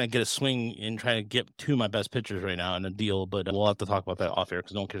now is trying to get a swing and trying to get 2 of my best pitchers right now in a deal, but we'll have to talk about that off air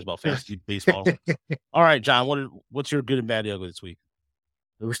because no one cares about fantasy baseball. All right, John, what's your good and bad ugly this week?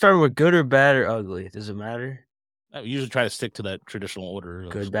 We're starting with good or bad or ugly. Does it matter? I usually try to stick to that traditional order.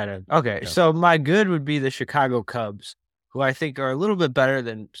 Good, bad. Okay, yeah. So my good would be the Chicago Cubs, who I think are a little bit better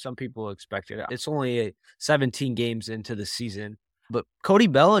than some people expected. It's only 17 games into the season. But Cody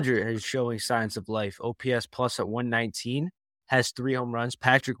Bellinger is showing signs of life. OPS plus at 119, has 3 home runs.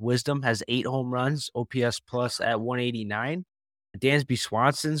 Patrick Wisdom has 8 home runs. OPS plus at 189. Dansby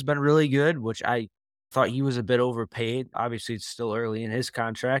Swanson's been really good, which I thought he was a bit overpaid. Obviously, it's still early in his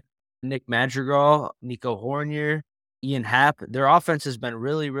contract. Nick Madrigal, Nico Hornier, Ian Happ, their offense has been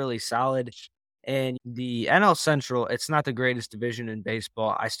really, really solid. And the NL Central, it's not the greatest division in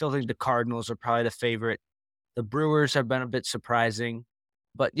baseball. I still think the Cardinals are probably the favorite. The Brewers have been a bit surprising.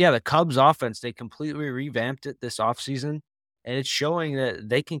 But yeah, the Cubs offense, they completely revamped it this offseason, and it's showing that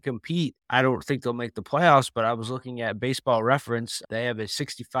they can compete. I don't think they'll make the playoffs, but I was looking at Baseball Reference. They have a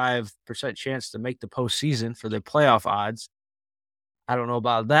 65% chance to make the postseason for their playoff odds. I don't know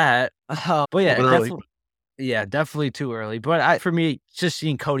about that. But yeah, definitely too early. But for me, just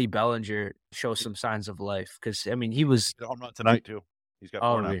seeing Cody Bellinger show some signs of life, because I mean, he was home run tonight too. He's got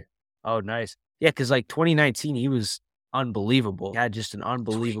 4 now. Oh, nice. Yeah, because like 2019, he was unbelievable. He had just an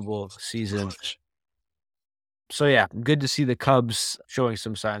unbelievable season. So yeah, good to see the Cubs showing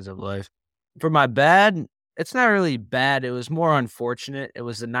some signs of life. For my bad, it's not really bad. It was more unfortunate. It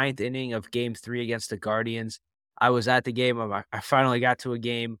was the 9th inning of Game 3 against the Guardians. I was at the game. I finally got to a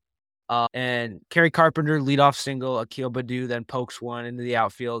game. And Kerry Carpenter, leadoff single. Akil Baddoo then pokes one into the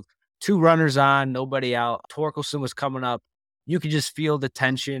outfield. 2 runners on, nobody out. Torkelson was coming up. You could just feel the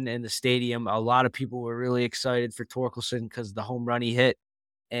tension in the stadium. A lot of people were really excited for Torkelson because of the home run he hit.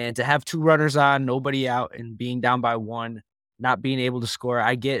 And to have 2 runners on, nobody out, and being down by 1, not being able to score.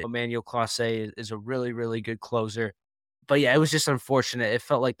 I get Emmanuel Clase is a really, really good closer. But yeah, it was just unfortunate. It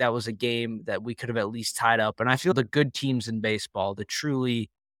felt like that was a game that we could have at least tied up. And I feel the good teams in baseball, the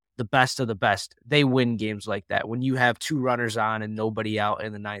best of the best, they win games like that. When you have 2 runners on and nobody out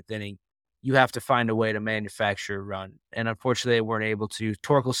in the 9th inning, you have to find a way to manufacture a run. And unfortunately, they weren't able to.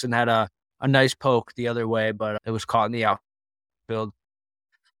 Torkelson had a nice poke the other way, but it was caught in the outfield.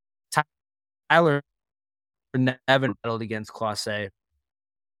 Tyler Nevin battled against Clase.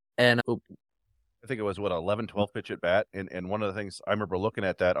 And I think it was 11, 12 pitch at bat. And one of the things I remember looking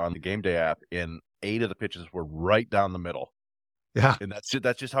at that on the Game Day app, and 8 of the pitches were right down the middle. Yeah. And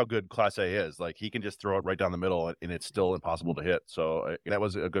that's just how good Clase is. Like, he can just throw it right down the middle, and it's still impossible to hit. So that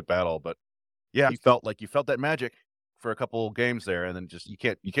was a good battle. But yeah, you felt that magic for a couple games there, and then just you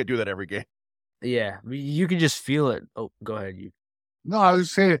can't do that every game. Yeah, you can just feel it. Oh, go ahead. No, I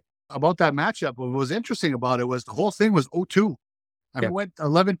was saying about that matchup. What was interesting about it was the whole thing was 0-2. I mean, it went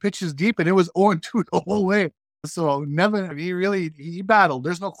 11 pitches deep, and it was 0-2 the whole way. So Nevin, he battled.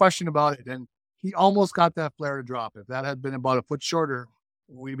 There's no question about it. And he almost got that flare to drop. If that had been about a foot shorter,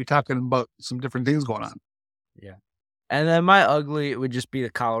 we'd be talking about some different things going on. Yeah. And then my ugly, it would just be the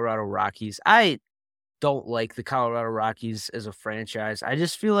Colorado Rockies. I don't like the Colorado Rockies as a franchise. I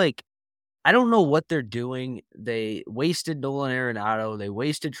just feel like I don't know what they're doing. They wasted Nolan Arenado. They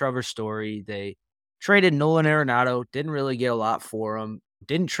wasted Trevor Story. They traded Nolan Arenado, didn't really get a lot for him,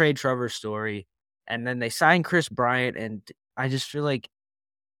 didn't trade Trevor Story, and then they signed Chris Bryant, and I just feel like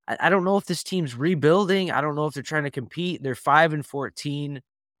I don't know if this team's rebuilding. I don't know if they're trying to compete. They're 5-14.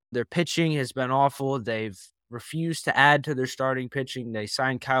 Their pitching has been awful. They've refused to add to their starting pitching. They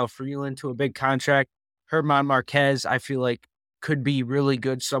signed Kyle Freeland to a big contract. Herman Marquez, I feel like, could be really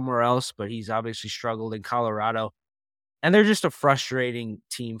good somewhere else, but he's obviously struggled in Colorado. And they're just a frustrating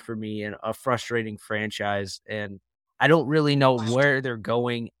team for me and a frustrating franchise. And I don't really know where they're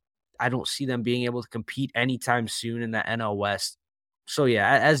going. I don't see them being able to compete anytime soon in the NL West. So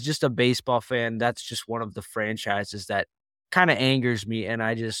yeah, as just a baseball fan, that's just one of the franchises that kind of angers me. And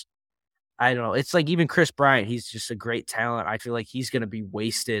I don't know. It's like even Chris Bryant, he's just a great talent. I feel like he's going to be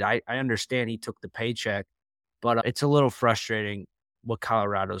wasted. I understand he took the paycheck, but it's a little frustrating what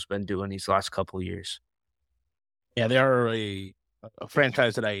Colorado's been doing these last couple of years. Yeah, they are a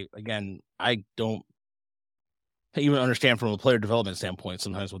franchise that I don't even understand from a player development standpoint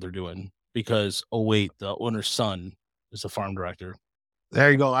sometimes what they're doing, because, the owner's son is the farm director. There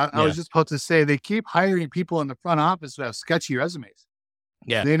you go. I was just about to say, they keep hiring people in the front office who have sketchy resumes.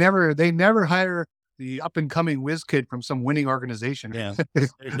 Yeah. They never hire the up and coming whiz kid from some winning organization. Yeah.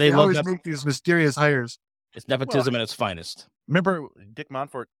 they always make these mysterious hires. It's nepotism at its finest. Remember Dick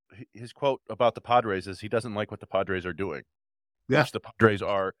Monfort, his quote about the Padres is he doesn't like what the Padres are doing. Yeah. Which the Padres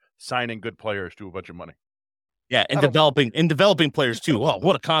are signing good players to a bunch of money. Yeah, and developing players too. Oh,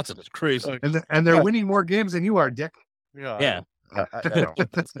 what a concept. It's crazy. And they're winning more games than you are, Dick. Yeah. I know.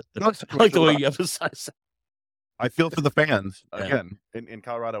 I like the way you emphasize that. I feel for the fans again in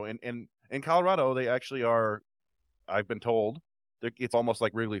Colorado. And in Colorado, they actually are, I've been told, it's almost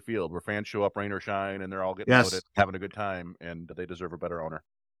like Wrigley Field, where fans show up rain or shine, and they're all getting loaded, having a good time, and they deserve a better owner.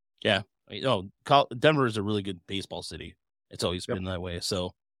 Yeah. Denver is a really good baseball city. It's always been that way.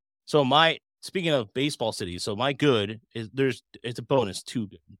 So speaking of baseball cities, so my good is it's a bonus, 2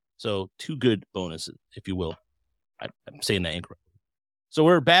 good. So 2 good bonuses, if you will. I'm saying that incorrectly. So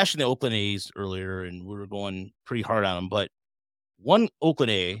we were bashing the Oakland A's earlier, and we were going pretty hard on them. But one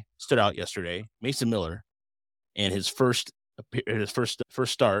Oakland A stood out yesterday, Mason Miller, in his first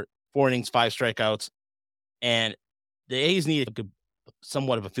start, 4 innings, 5 strikeouts, and the A's needed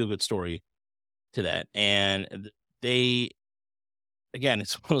somewhat of a feel good story to that. And they, again,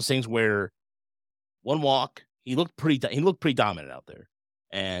 it's one of those things where one walk, he looked pretty dominant out there.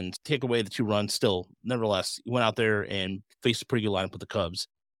 And take away the 2 runs, still, nevertheless, he went out there and faced a pretty good lineup with the Cubs.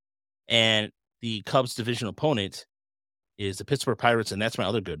 And the Cubs' division opponent is the Pittsburgh Pirates, and that's my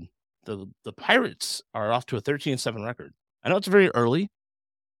other good. The Pirates are off to a 13-7 record. I know it's very early,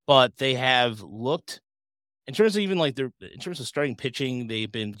 but they have looked, in terms of even like in terms of starting pitching,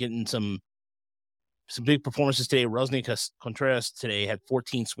 they've been getting some big performances today. Rusney Contreras today had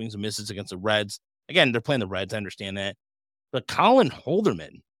 14 swings and misses against the Reds. Again, they're playing the Reds. I understand that. But Colin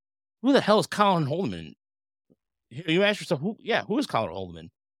Holderman, who the hell is Colin Holderman? You ask yourself, who is Colin Holderman?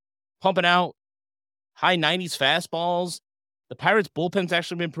 Pumping out high 90s fastballs. The Pirates bullpen's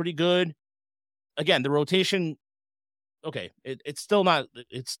actually been pretty good. Again, the rotation, okay, it's still not,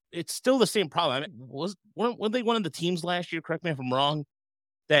 it's still the same problem. I mean, weren't they one of the teams last year, correct me if I'm wrong,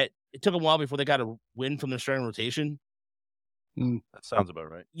 that it took a while before they got a win from their starting rotation? That sounds about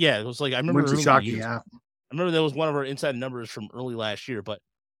right. Yeah, it was like, I remember shocking, yeah. I remember that was one of our inside numbers from early last year, but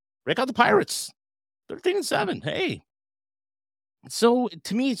break out the Pirates, 13-7. Hey, so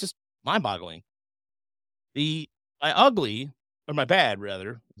to me, it's just mind-boggling. My bad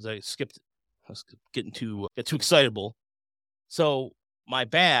rather, because I was getting too excitable. So my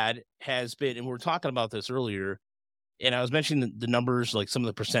bad has been, and we were talking about this earlier, and I was mentioning the numbers, like some of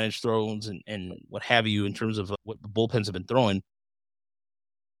the percentage throws and what have you, in terms of what the bullpens have been throwing.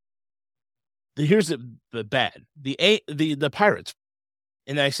 Here's the bad. The Pirates,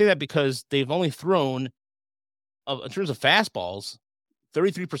 and I say that because they've only thrown, in terms of fastballs,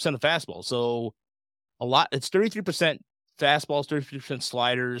 33% of fastballs. So a lot. It's 33% fastballs, 33%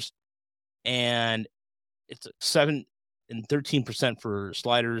 sliders, and it's 7 and 13% for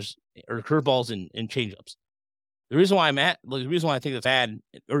sliders or curveballs and changeups. The reason why I think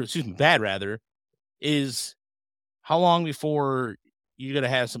that's bad rather, is how long before you're gonna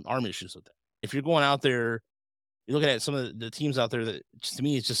have some arm issues with that. If you're going out there, you're looking at some of the teams out there that, to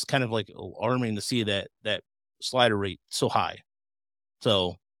me, it's just kind of like alarming to see that slider rate so high.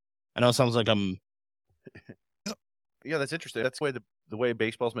 So I know it sounds like I'm. Yeah, that's interesting. That's the way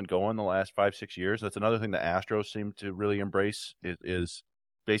baseball's been going the last 5-6 years. That's another thing the Astros seem to really embrace is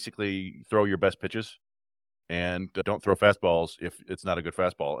basically throw your best pitches and don't throw fastballs if it's not a good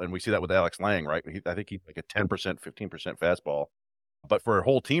fastball. And we see that with Alex Lang, right? I think he's like a 10%, 15% fastball. But for a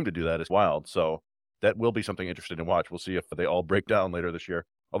whole team to do that is wild. So that will be something interesting to watch. We'll see if they all break down later this year.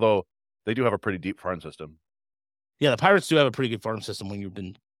 Although they do have a pretty deep farm system. Yeah, the Pirates do have a pretty good farm system when you've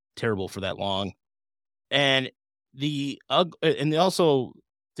been terrible for that long. And they also,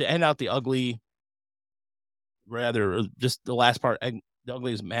 to end out the ugly, rather, just the last part, the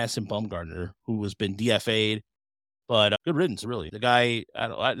ugly is Madison Bumgarner, who has been DFA'd. But good riddance, really. The guy,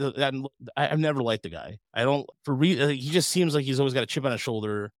 I've never liked the guy. He just seems like he's always got a chip on his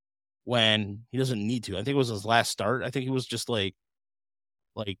shoulder when he doesn't need to. I think it was his last start. I think he was just like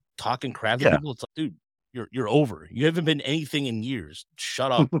talking crap to people. It's like, dude, you're over. You haven't been anything in years.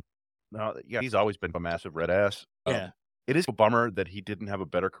 Shut up. No, yeah, he's always been a massive red ass. Yeah. It is a bummer that he didn't have a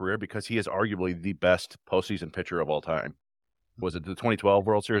better career because he is arguably the best postseason pitcher of all time. Was it the 2012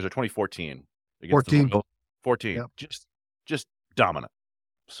 World Series or 2014? 14. Yep. Just dominant.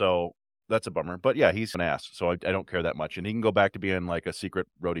 So that's a bummer. But yeah, he's an ass. So I don't care that much. And he can go back to being like a secret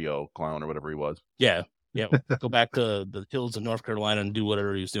rodeo clown or whatever he was. Yeah. Yeah. Go back to the hills of North Carolina and do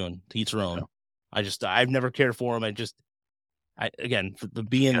whatever he was doing. To each their own. Yeah. I've never cared for him. Again, for the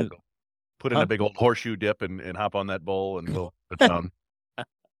being. Put in a big old horseshoe dip and hop on that bull and go down.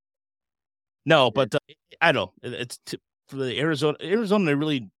 No, but I don't know. It's for the Arizona, they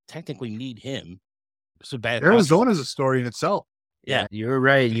really technically need him. So bad. Arizona's a story in itself. Yeah, you're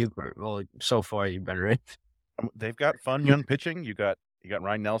right. So far you've been right. They've got fun young pitching. You got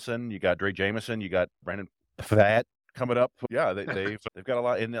Ryan Nelson. You got Dre Jameson. You got Brandon Pfaadt coming up. Yeah, they've got a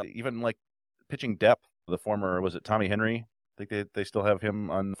lot in even like pitching depth. The former, was it Tommy Henry? I think they still have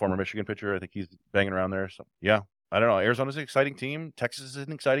him on, the former Michigan pitcher. I think he's banging around there. So yeah, I don't know. Arizona's an exciting team. Texas is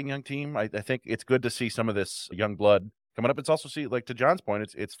an exciting young team. I think it's good to see some of this young blood coming up. It's also like to John's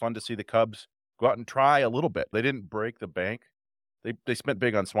point, it's fun to see the Cubs go out and try a little bit. They didn't break the bank. They spent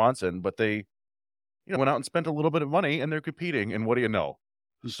big on Swanson, but they went out and spent a little bit of money and they're competing. And what do you know?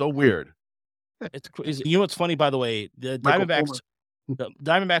 It's so weird. It's crazy. You know what's funny, by the way? The Diamondbacks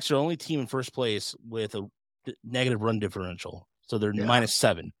are the only team in first place with negative run differential. So they're Yeah.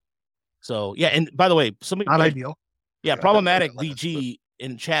 -7. So yeah, and by the way, somebody Not ideal. yeah, problematic VG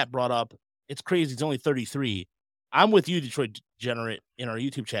in chat brought up, it's crazy, he's only 33. I'm with you, Detroit Degenerate, in our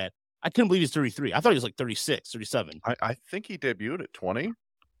YouTube chat. I couldn't believe he's 33. I thought he was like 36, 37. I think he debuted at 20.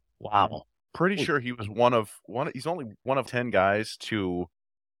 Wow. Pretty sure he was he's only one of 10 guys to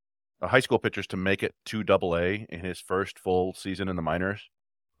high school pitchers to make it to AA in his first full season in the minors.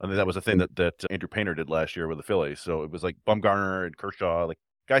 I think that was a thing that Andrew Painter did last year with the Phillies. So it was like Bumgarner and Kershaw, like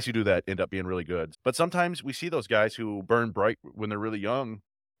guys who do that end up being really good. But sometimes we see those guys who burn bright when they're really young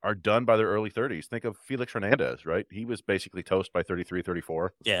are done by their early 30s. Think of Felix Hernandez, right? He was basically toast by 33,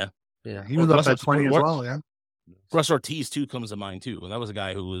 34. Yeah. Yeah. He was up at 20 as well, yeah. Russ Ortiz, too, comes to mind, too. And that was a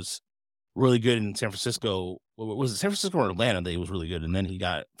guy who was really good in San Francisco. Was it San Francisco or Atlanta that he was really good? And then he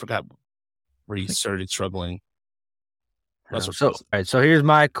forgot where he started struggling. So, all right, so here's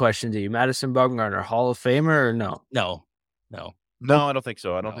my question to you. Madison Bumgarner, Hall of Famer or no? No. No, I don't think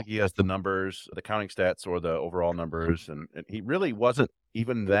so. I don't No. think he has the numbers, the counting stats, or the overall numbers. And he really wasn't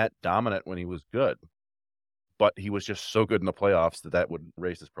even that dominant when he was good. But he was just so good in the playoffs that would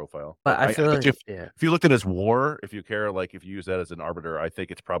raise his profile. But I feel like, if you looked at his WAR, if you care, like if you use that as an arbiter, I think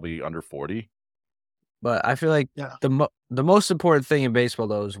it's probably under 40. But I feel like the most important thing in baseball,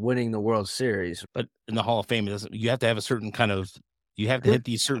 though, is winning the World Series. But in the Hall of Fame, you have to have a certain kind of, you have to hit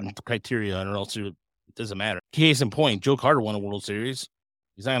these certain criteria, or else it doesn't matter. Case in point, Joe Carter won a World Series.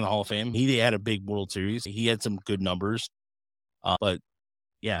 He's not in the Hall of Fame. He had a big World Series. He had some good numbers. But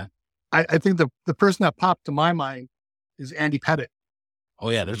yeah. I think the person that popped to my mind is Andy Pettitte. Oh,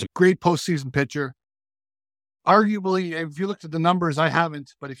 yeah. There's a great postseason pitcher. Arguably, if you looked at the numbers, I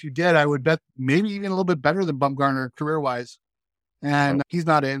haven't, but if you did, I would bet maybe even a little bit better than Bumgarner career-wise. And he's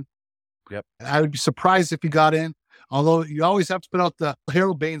not in. Yep. I would be surprised if he got in, although you always have to put out the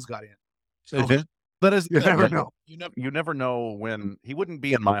Harold Baines got in. So that is, you never know. You never know when he wouldn't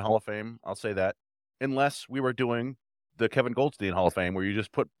be in my Hall of Fame. I'll say that, unless we were doing the Kevin Goldstein Hall of Fame, where you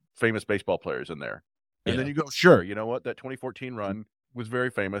just put famous baseball players in there. And then you go, sure, you know what? That 2014 run was very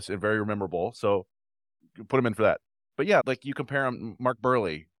famous and very memorable. So put him in for that. But yeah, like you compare him, Mark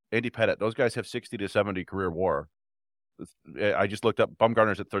Burley, Andy Pettitte, those guys have 60 to 70 career WAR. I just looked up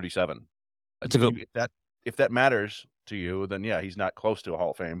Bumgarner's at 37. That's a good. If that matters to you, then yeah, he's not close to a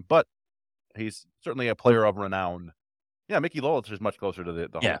Hall of Fame, but he's certainly a player of renown. Yeah, Mickey Lowell is much closer to the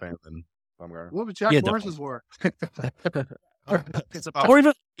Hall of Fame than Bumgarner. What was Jack Morris's WAR? Or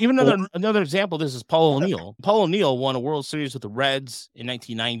even another example. This is Paul O'Neill. Paul O'Neill won a World Series with the Reds in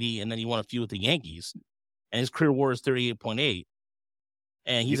 1990, and then he won a few with the Yankees. And his career WAR is 38.8.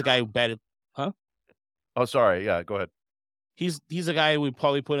 And he's a guy who batted, huh? Oh, sorry. Yeah, go ahead. He's a guy we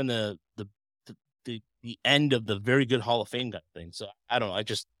probably put in the end of the very good Hall of Fame guy thing. So I don't know.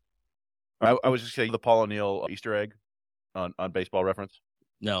 I was just saying the Paul O'Neill Easter egg on Baseball Reference.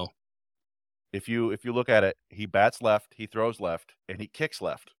 No. If you look at it, he bats left, he throws left, and he kicks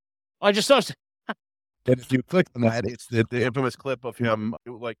left. I just noticed. And if you click on that, it's the infamous clip of him,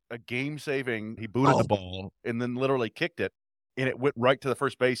 like a game-saving, he booted the ball and then literally kicked it, and it went right to the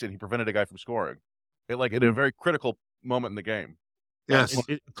first base, and he prevented a guy from scoring. It like in a very critical moment in the game. Yes.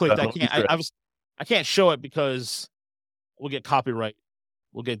 It clicked. I can't show it because we'll get copyright.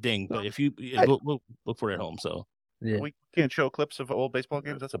 We'll get dinged. But if you we'll look for it at home. So we can't show clips of old baseball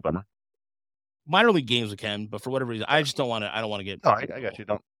games. That's a bummer. Minor league games we can, but for whatever reason, I just don't want to. I don't want to get. Oh, I got you.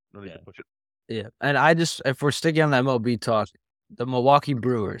 Don't need to push it. Yeah, and if we're sticking on that MLB talk, the Milwaukee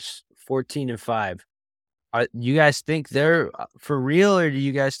Brewers, 14-5. You guys think they're for real, or do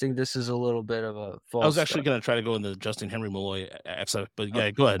you guys think this is a little bit of a false? I was actually going to try to go in the Justin Henry Malloy excerpt, but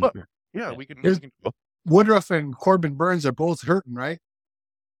yeah, go ahead. Yeah, we can go. Woodruff and Corbin Burns are both hurting, right?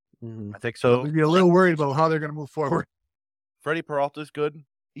 Mm-hmm. I think so. We'd be a little worried about how they're going to move forward. Freddie Peralta's good.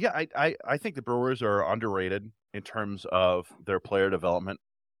 Yeah, I think the Brewers are underrated in terms of their player development.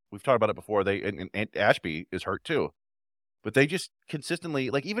 We've talked about it before. And Ashby is hurt too, but they just consistently,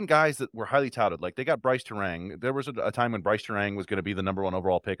 like even guys that were highly touted, like they got Bryce Terang. There was a time when Bryce Terang was going to be the number 1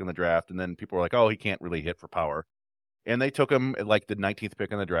 overall pick in the draft, and then people were like, "Oh, he can't really hit for power," and they took him at like the 19th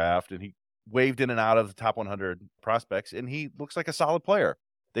pick in the draft, and he waved in and out of the top 100 prospects, and he looks like a solid player.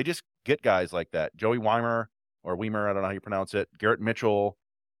 They just get guys like that. Joey Weimer, I don't know how you pronounce it. Garrett Mitchell,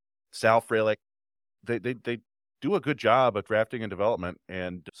 Sal Frelick. They do a good job of drafting and development,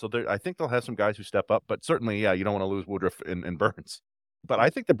 and so I think they'll have some guys who step up. But certainly, yeah, you don't want to lose Woodruff and Burns. But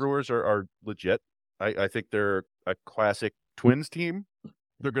I think the Brewers are legit. I think they're a classic Twins team.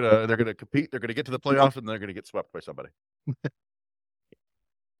 They're gonna compete. They're gonna get to the playoffs, and they're gonna get swept by somebody.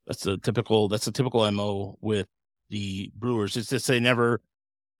 That's a typical MO with the Brewers. It's just they can never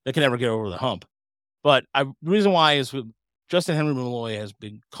get over the hump. But the reason why is Justin Henry Malloy has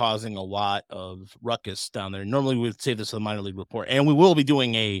been causing a lot of ruckus down there. Normally, we would say this in the minor league report, and we will be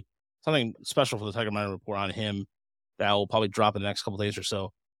doing something special for the Tiger minor report on him that will probably drop in the next couple of days or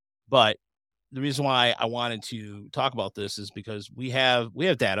so. But the reason why I wanted to talk about this is because we have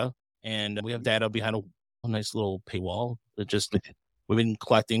data, and we have data behind a nice little paywall that just we've been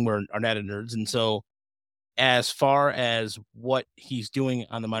collecting. We're our data nerds, and so as far as what he's doing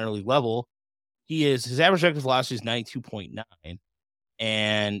on the minor league level, his average exit velocity is 92.9,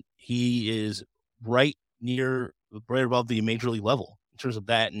 and he is right above the major league level in terms of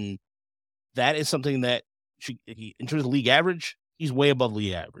that, and that is something that in terms of league average, he's way above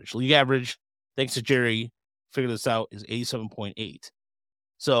league average. League average, thanks to Jerry, figured this out, is 87.8.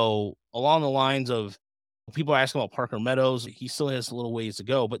 So along the lines of people are asking about Parker Meadows, he still has a little ways to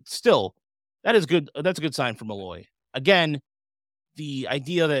go, but still, that is good. That's a good sign for Malloy. Again, the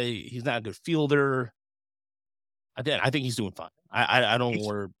idea that he's not a good fielder, I think he's doing fine. I don't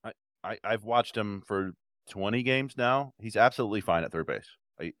worry. I've watched him for 20 games now. He's absolutely fine at third base.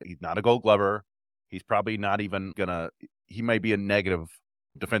 He's not a Gold Glover. He's probably not even he may be a negative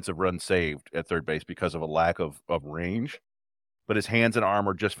defensive run saved at third base because of a lack of range, but his hands and arm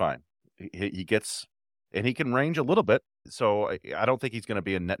are just fine. He gets, and he can range a little bit. So I don't think he's going to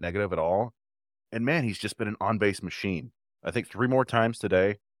be a net negative at all. And man, he's just been an on-base machine. I think 3 more times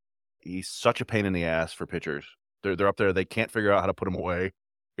today. He's such a pain in the ass for pitchers. They're up there. They can't figure out how to put him away.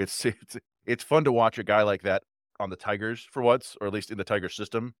 It's fun to watch a guy like that on the Tigers for once, or at least in the Tigers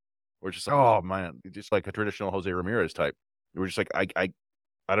system. We're just like, oh man, just like a traditional Jose Ramirez type. We're just like, I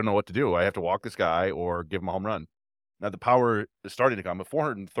don't know what to do. I have to walk this guy or give him a home run. Now the power is starting to come. A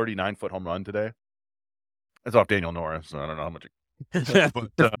 439-foot home run today. That's off Daniel Norris. So I don't know how much.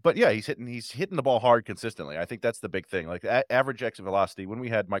 But yeah, he's hitting the ball hard consistently. I think that's the big thing. Like average exit velocity. When we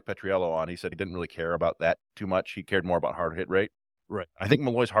had Mike Petriello on, he said he didn't really care about that too much. He cared more about hard hit rate. Right. I think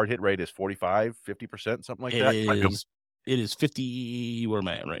Malloy's hard hit rate is 45-50%, something like that. It is 50. Where am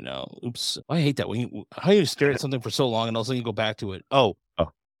I at right now? Oops. I hate that when how you stare at something for so long and all of a sudden you go back to it. Oh.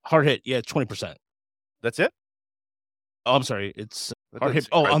 Hard hit. Yeah, 20%. That's it? Oh, I'm sorry. It's hard hit.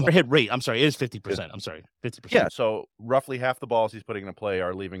 Oh, hard hit rate. I'm sorry. It is 50%. I'm sorry. 50%. Yeah. So roughly half the balls he's putting into play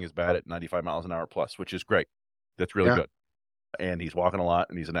are leaving his bat at 95 miles an hour plus, which is great. That's really good. And he's walking a lot,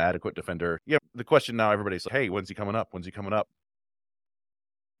 and he's an adequate defender. Yeah. The question now, everybody's like, hey, when's he coming up? When's he coming up?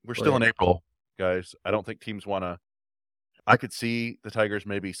 We're still in April, guys. I don't think teams want to. I could see the Tigers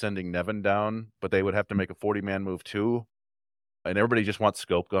maybe sending Nevin down, but they would have to make a 40-man move too. And everybody just wants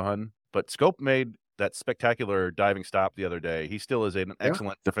Scope gone. But Scope made that spectacular diving stop the other day. He still is an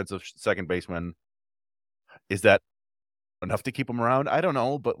excellent defensive second baseman. Is that enough to keep him around? I don't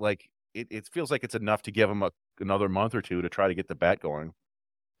know, but like it feels like it's enough to give him another month or two to try to get the bat going.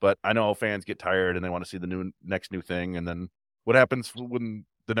 But I know fans get tired and they want to see the next new thing. And then what happens when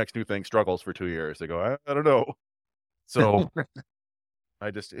the next new thing struggles for 2 years? They go, I don't know. So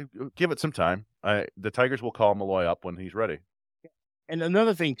I just give it some time. The Tigers will call Malloy up when he's ready. And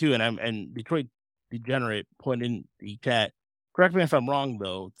another thing too, and Detroit Degenerate put in the chat. Correct me if I'm wrong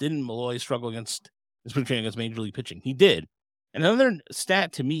though. Didn't Malloy struggle against Major League pitching? He did. And another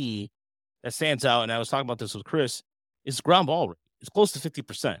stat to me that stands out, and I was talking about this with Chris, is ground ball rate. It's close to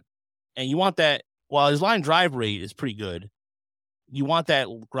 50%. And you want that, while his line drive rate is pretty good, you want that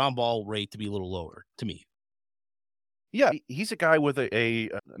ground ball rate to be a little lower, to me. Yeah, he's a guy with a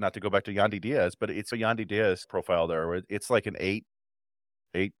not to go back to Yandy Diaz, but it's a Yandy Diaz profile there where it's like an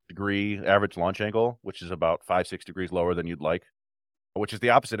 8-degree average launch angle, which is about 5-6 degrees lower than you'd like, which is the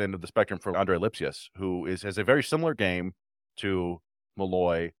opposite end of the spectrum for Andre Lipsius, who has a very similar game to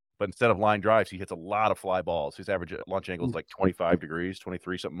Malloy, but instead of line drives, he hits a lot of fly balls. His average launch angle is like 25 degrees,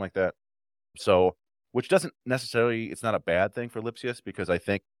 23, something like that. So, which doesn't necessarily, it's not a bad thing for Lipsius, because I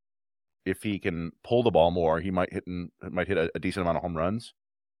think if he can pull the ball more, he might hit a decent amount of home runs.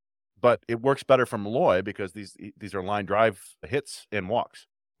 But it works better for Malloy because these are line drive hits and walks.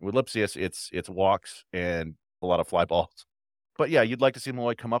 With Lipsius, it's walks and a lot of fly balls. But yeah, you'd like to see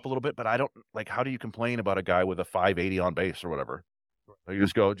Malloy come up a little bit, but I don't like, how do you complain about a guy with a 580 on base or whatever? You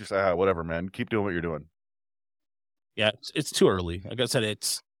just go, whatever, man. Keep doing what you're doing. Yeah, it's too early. Like I said,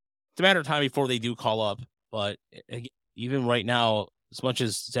 it's a matter of time before they do call up. But even right now, as much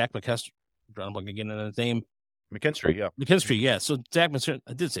as Zach McKinstry, drawing a blank again on his name. McKinstry, yeah. So Zach McKinstry,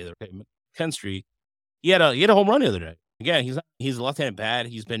 I did say that, okay. McKinstry, he had a home run the other day. Again, he's a left-handed bat.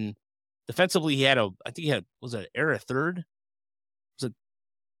 He's been defensively. Was it error at third?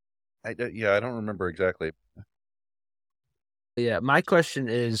 I don't remember exactly. Yeah, my question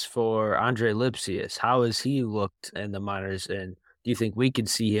is for Andre Lipsius. How has he looked in the minors, and do you think we could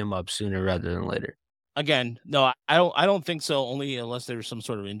see him up sooner rather than later? Again, no, I don't think so. Only unless there's some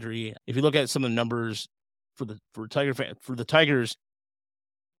sort of injury. If you look at some of the numbers for the Tigers,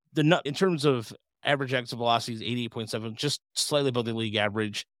 in terms of average exit velocity is 88.7, just slightly above the league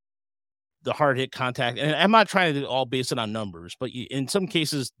average. The hard hit contact, and I'm not trying to all base it on numbers, but in some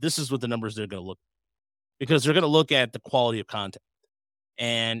cases, this is what the numbers they're going to look, because they're going to look at the quality of contact.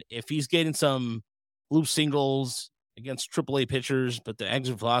 And if he's getting some loose singles against AAA pitchers, but the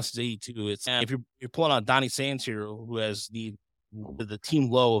exit velocity is 82, it's if you're pulling out Donnie Sands here, who has the team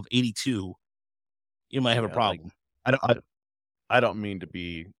low of 82, you might have a problem. I don't mean to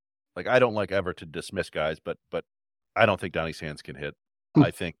be like, I don't like ever to dismiss guys, but I don't think Donnie Sands can hit. I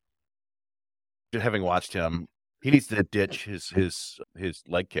think, having watched him, he needs to ditch his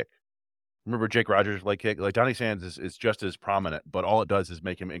leg kick. Remember Jake Rogers' leg kick? Like, Donnie Sands is just as prominent, but all it does is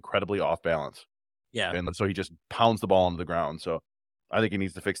make him incredibly off balance. Yeah. And so he just pounds the ball into the ground. So I think he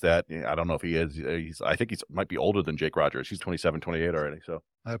needs to fix that. I don't know if he is. I think he might be older than Jake Rogers. He's 27, 28 already. So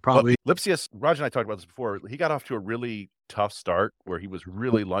probably. Lipsius, Roger and I talked about this before. He got off to a really tough start where he was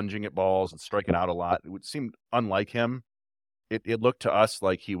really lunging at balls and striking out a lot. It would seem unlike him. It looked to us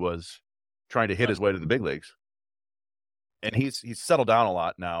like he was trying to hit his way to the big leagues. And he's settled down a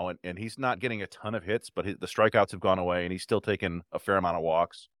lot now, and he's not getting a ton of hits, but the strikeouts have gone away, and he's still taking a fair amount of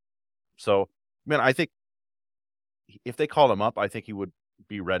walks. So, man, I think if they called him up, I think he would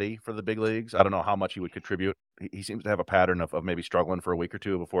be ready for the big leagues. I don't know how much he would contribute. He seems to have a pattern of maybe struggling for a week or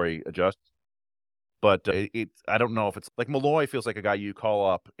two before he adjusts. But I don't know if it's like Malloy feels like a guy you call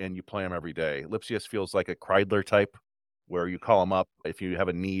up and you play him every day. Lipsius feels like a Kreidler type, where you call him up if you have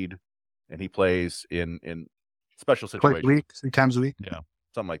a need, and he plays in special situations. 3 times a week. Yeah,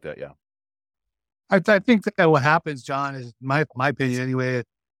 something like that. Yeah. I think that what happens, John, is my opinion anyway.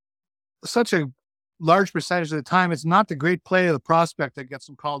 Such a large percentage of the time, it's not the great play of the prospect that gets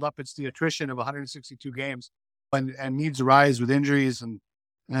them called up. It's the attrition of 162 games, and needs arise with injuries, and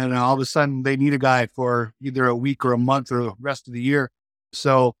all of a sudden they need a guy for either a week or a month or the rest of the year.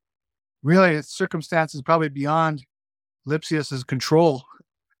 So really, it's circumstances probably beyond Lipsius's control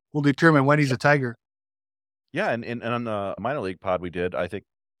will determine when he's a Tiger. Yeah, and on the minor league pod we did, I think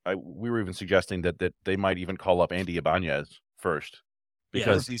we were even suggesting that they might even call up Andy Ibanez first,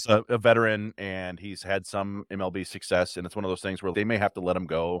 because he's a veteran and he's had some MLB success, and it's one of those things where they may have to let him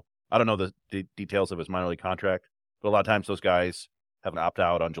go. I don't know the details of his minor league contract, but a lot of times those guys have an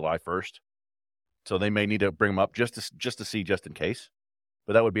opt-out on July 1st, so they may need to bring him up just to see, just in case.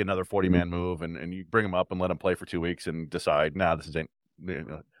 But that would be another 40-man move, and you bring him up and let him play for 2 weeks and decide,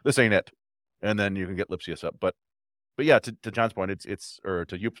 this ain't it. And then you can get Lipsius up. But yeah, to John's point, or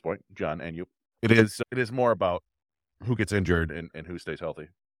to Youp's point, John and Youp, it is more about who gets injured and who stays healthy.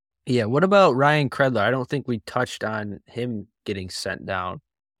 Yeah. What about Ryan Kreidler? I don't think we touched on him getting sent down.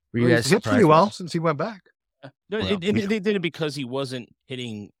 Were you guys hit pretty well since he went back? They did it because he wasn't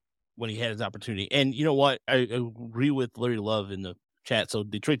hitting when he had his opportunity. And you know what? I agree with Larry Love in the chat. So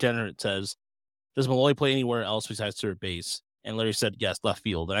Detroit Degenerate says, does Malloy play anywhere else besides third base? And Larry said, yes, left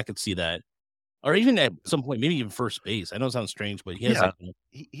field. And I could see that. Or even at some point, maybe even first base. I know it sounds strange, but he has.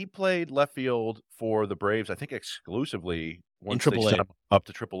 He played left field for the Braves, I think, exclusively once in AAA. They set him up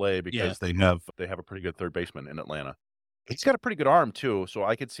to AAA, because they have a pretty good third baseman in Atlanta. He's got a pretty good arm too, so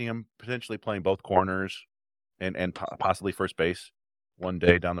I could see him potentially playing both corners and possibly first base one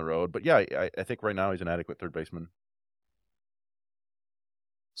day down the road. But yeah, I think right now he's an adequate third baseman.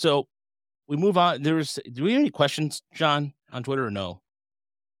 So we move on. Do we have any questions, John, on Twitter or no?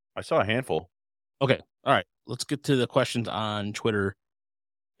 I saw a handful. Okay. All right. Let's get to the questions on Twitter.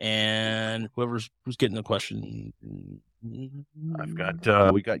 And who's getting the question. I've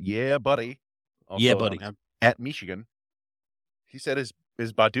got we got buddy. Also, yeah, buddy. At Michigan. He said, is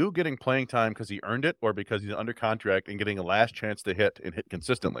Baddoo getting playing time because he earned it, or because he's under contract and getting a last chance to hit and hit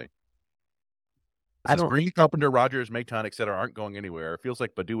consistently? Green, Carpenter, Rogers, Maton, etc. aren't going anywhere. It feels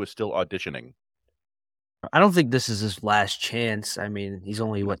like Baddoo is still auditioning. I don't think this is his last chance. I mean, he's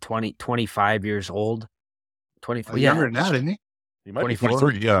only 25 years old. 24. Younger than that, isn't he? He might be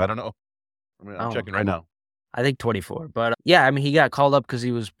 23. Yeah, I don't know. I'm checking right now. I think 24. But yeah, I mean, he got called up because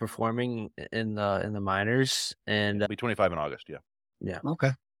he was performing in the minors, and he'll be 25 in August. Yeah. Yeah. Okay.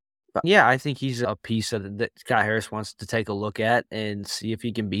 But yeah, I think he's a piece that Scott Harris wants to take a look at and see if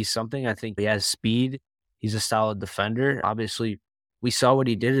he can be something. I think he has speed. He's a solid defender. Obviously, we saw what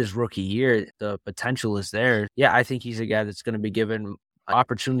he did his rookie year. The potential is there. Yeah, I think he's a guy that's going to be given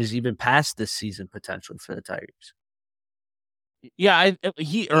opportunities even past this season potentially for the Tigers. Yeah,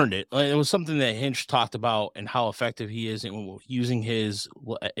 he earned it. It was something that Hinch talked about and how effective he is in using his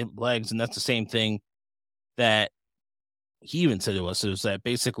legs. And that's the same thing that he even said to us, is that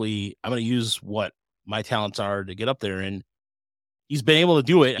basically I'm going to use what my talents are to get up there. And he's been able to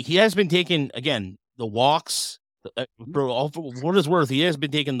do it. He has been taking, again, the walks. For what it's worth, he has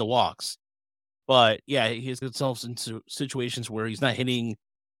been taking the walks. But yeah, he has himself into situations where he's not hitting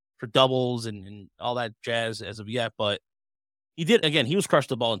for doubles and all that jazz as of yet. But he did, again, he was crushed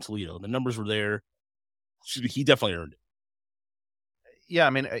the ball in Toledo. The numbers were there. He definitely earned it. Yeah,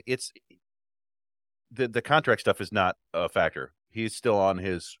 I mean, it's the contract stuff is not a factor. He's still on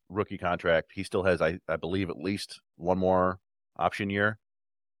his rookie contract. He still has, I believe, at least one more option year.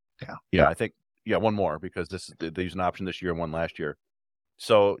 Yeah, I think one more, because there's an option this year and one last year.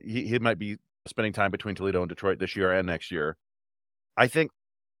 So he might be spending time between Toledo and Detroit this year and next year. I think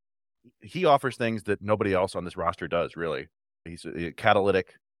he offers things that nobody else on this roster does, really. He's a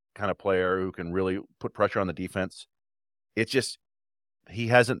catalytic kind of player who can really put pressure on the defense. It's just he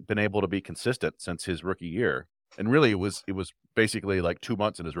hasn't been able to be consistent since his rookie year. And really, it was basically like 2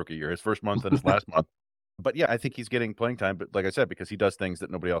 months in his rookie year, his first month and his last month. But yeah, I think he's getting playing time. But like I said, because he does things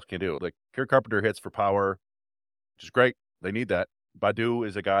that nobody else can do. Like Kerry Carpenter hits for power, which is great. They need that. Baddoo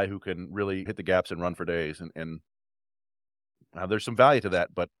is a guy who can really hit the gaps and run for days. And there's some value to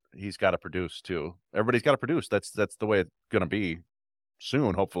that, but he's got to produce too. Everybody's got to produce. That's the way it's going to be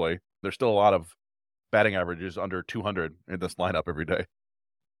soon, hopefully. There's still a lot of batting averages under 200 in this lineup every day.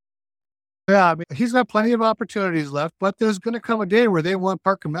 Yeah, I mean, he's got plenty of opportunities left, but there's going to come a day where they want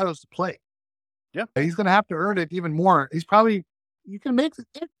Parker Meadows to play. Yeah. He's going to have to earn it even more.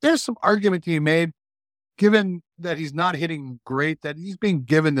 There's some argument to be made, given that he's not hitting great, that he's being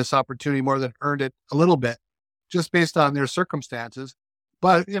given this opportunity more than earned it a little bit, just based on their circumstances.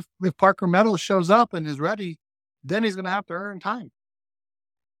 But if Parker Meadows shows up and is ready, then he's going to have to earn time.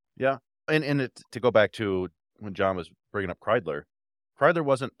 Yeah. And to go back to when John was bringing up Kreidler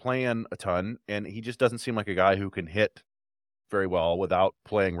wasn't playing a ton, and he just doesn't seem like a guy who can hit very well without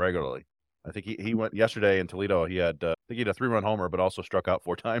playing regularly. I think he went yesterday in Toledo. He had, I think he had a 3-run homer, but also struck out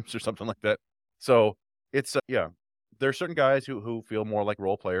 4 times or something like that. So it's, there are certain guys who feel more like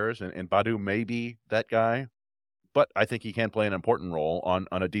role players, and Baddoo may be that guy, but I think he can play an important role on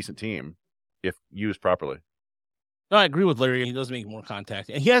a decent team if used properly. No, I agree with Larry. He does make more contact,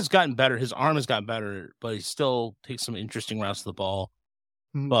 and he has gotten better. His arm has gotten better, but he still takes some interesting routes to the ball.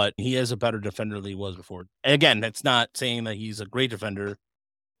 Mm-hmm. But he is a better defender than he was before. And again, that's not saying that he's a great defender,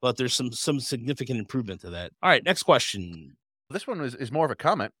 but there's some significant improvement to that. All right, next question. This one is more of a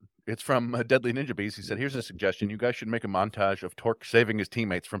comment. It's from Deadly Ninja Bees. He said, "Here's a suggestion. You guys should make a montage of Torque saving his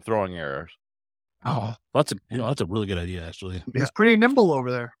teammates from throwing errors." Oh, that's a really good idea, actually. He's pretty nimble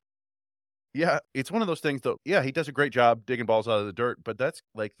over there. Yeah, it's one of those things, though. Yeah, he does a great job digging balls out of the dirt, but that's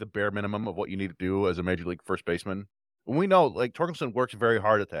like the bare minimum of what you need to do as a major league first baseman. We know, like, Torkelson works very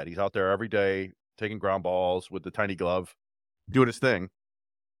hard at that. He's out there every day taking ground balls with the tiny glove, doing his thing,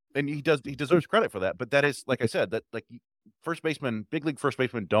 and he deserves credit for that. But that is, like I said, that like big league first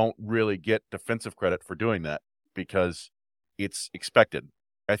basemen don't really get defensive credit for doing that because it's expected.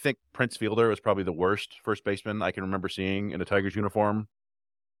 I think Prince Fielder was probably the worst first baseman I can remember seeing in a Tigers uniform.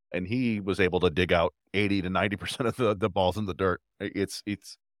 And he was able to dig out 80 to 90% of the balls in the dirt. It's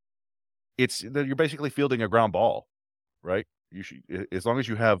you're basically fielding a ground ball, right? You should, as long as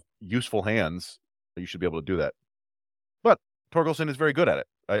you have useful hands, you should be able to do that. But Torkelson is very good at it.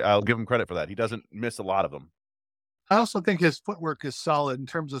 I'll give him credit for that. He doesn't miss a lot of them. I also think his footwork is solid in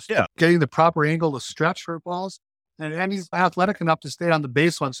terms of getting the proper angle to stretch for balls, and he's athletic enough to stay on the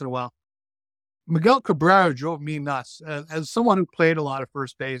base once in a while. Miguel Cabrera drove me nuts. As someone who played a lot of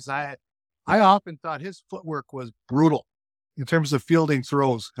first base, I often thought his footwork was brutal in terms of fielding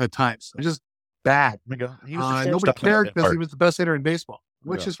throws at times. Just bad. Nobody cared because he was the best hitter in baseball,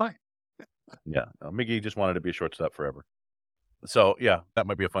 which is fine. Yeah, Miggy just wanted to be a shortstop forever. So yeah, that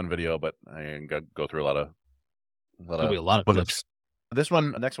might be a fun video, but I ain't got to go through a lot of clips. Next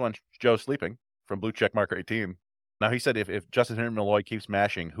one, Joe Sleeping from Blue Check Marker 18. Now, he said if Justin Henry Malloy keeps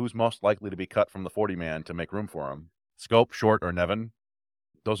mashing, who's most likely to be cut from the 40-man to make room for him? Scope, Short, or Nevin?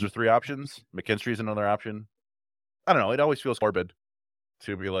 Those are 3 options. McKinstry's another option. I don't know. It always feels morbid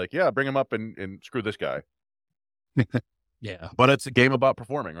to be like, yeah, bring him up and screw this guy. Yeah. But it's a game about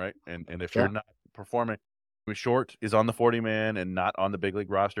performing, right? And if you're not performing, Short is on the 40-man and not on the big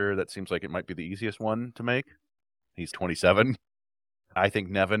league roster, that seems like it might be the easiest one to make. He's 27. I think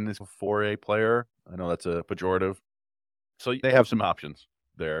Nevin is a 4A player. I know that's a pejorative. So they have some options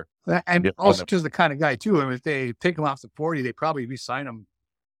there. And also just the kind of guy, too. I mean, if they take him off the 40, they probably re-sign him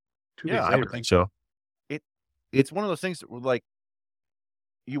 2 days later. I would think so. It's one of those things that, like,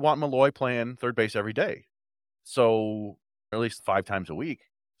 you want Malloy playing third base every day. So, or at least 5 times a week.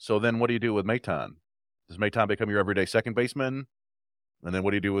 So then what do you do with Maton? Does Maton become your everyday second baseman? And then what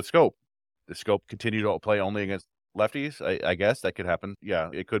do you do with Scope? the Scope continue to play only against lefties? I guess that could happen. Yeah,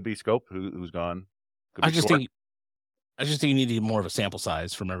 it could be Scope who's gone. Could I be just Short. think you need to get more of a sample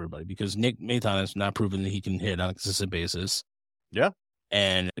size from everybody because Nick Maton has not proven that he can hit on a consistent basis. Yeah.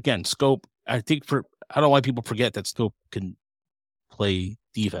 And again, Scope, I don't know why people forget that Scope can play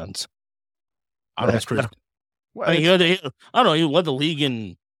defense. I don't know. It's crazy. Well, I mean, I don't know. He led the league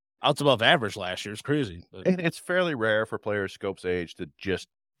in outs above average last year. It's crazy. But it's fairly rare for players Scope's age to just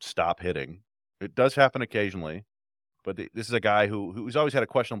stop hitting. It does happen occasionally, but this is a guy who's always had a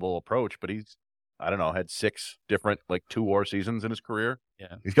questionable approach, but he's, I don't know, had 6 different like 2 WAR seasons in his career.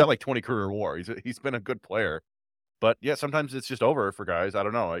 Yeah. He's got like 20 career WAR. He's been a good player. But yeah, sometimes it's just over for guys. I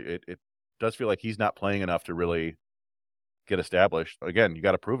don't know. It does feel like he's not playing enough to really get established. Again, you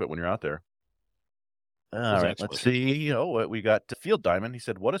got to prove it when you're out there. All right, let's see. We got Field Diamond. He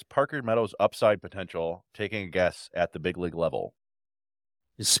said, what is Parker Meadows' upside potential, taking a guess at the big league level?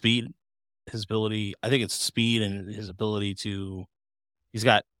 His speed, his ability. I think it's speed and his ability to. He's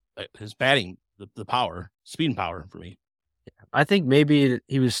got his batting, the power, speed and power for me. I think maybe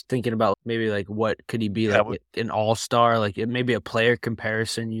he was thinking about maybe like what could he be like an all-star, like maybe a player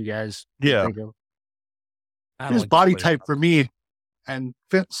comparison. You guys, think of? His body type for me, and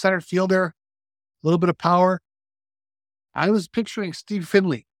center fielder, a little bit of power. I was picturing Steve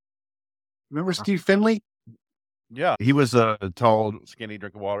Finley. Remember Steve Finley? Yeah, he was tall, skinny,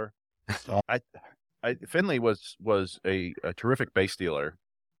 drinking water. Finley was a terrific base stealer.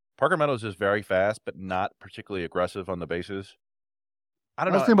 Parker Meadows is very fast, but not particularly aggressive on the bases. I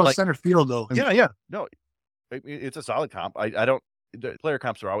don't know. I was thinking about center field though. Yeah. No, it's a solid comp. The player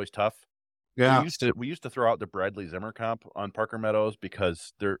comps are always tough. Yeah. We used to throw out the Bradley Zimmer comp on Parker Meadows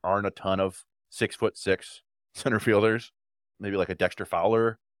because there aren't a ton of 6'6" center fielders. Maybe like a Dexter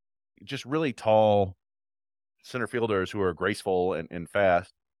Fowler, just really tall center fielders who are graceful and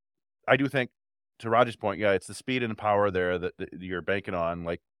fast. I do think, to Roger's point, yeah, it's the speed and power there that you're banking on.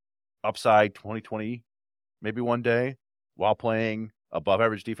 Like upside 2020, maybe one day while playing above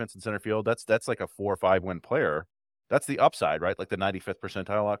average defense in center field. That's like a 4 or 5 win player. That's the upside, right? Like the 95th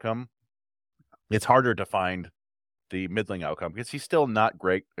percentile outcome. It's harder to find the middling outcome because he's still not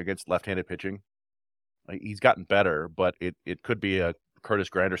great against left-handed pitching. He's gotten better, but it could be a Curtis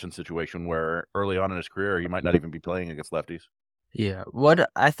Granderson situation where early on in his career, he might not even be playing against lefties. Yeah. What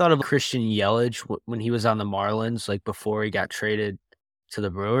I thought of Christian Yelich when he was on the Marlins, like before he got traded to the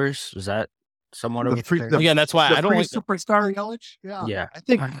Brewers. Was that somewhat of again? That's why I don't like superstar Yelich. Yeah. Yeah. I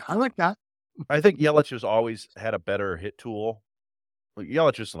think I like that. I think Yelich has always had a better hit tool.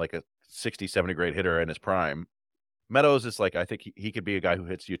 Yelich is like a 60, 70 grade hitter in his prime. Meadows is like, I think he could be a guy who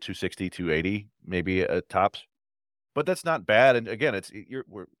hits you 260, 280, maybe at tops. But that's not bad. And again,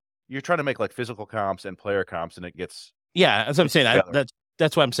 you're trying to make like physical comps and player comps, and it gets that's what I'm saying.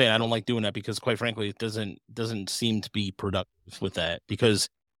 That's why I'm saying I don't like doing that because, quite frankly, it doesn't seem to be productive with that because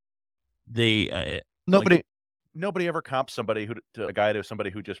they nobody ever comps somebody to a guy to somebody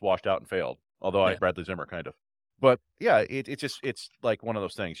who just washed out and failed. Although Bradley Zimmer kind of, but yeah, it's like one of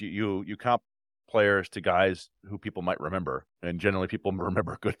those things. You comp players to guys who people might remember, and generally people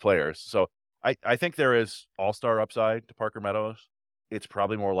remember good players. So I think there is all-star upside to Parker Meadows. It's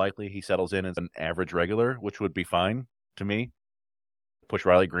probably more likely he settles in as an average regular, which would be fine to me. Push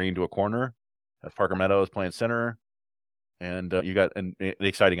Riley Green to a corner, have Parker Meadows playing center, and you got an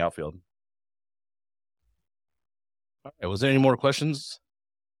exciting outfield. All right, was there any more questions?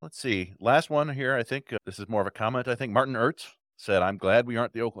 Let's see. Last one here. I think this is more of a comment. I think Martin Ertz said, I'm glad we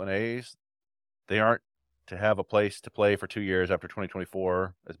aren't the Oakland A's. They aren't to have a place to play for 2 years after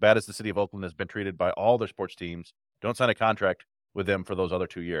 2024. As bad as the city of Oakland has been treated by all their sports teams, don't sign a contract with them for those other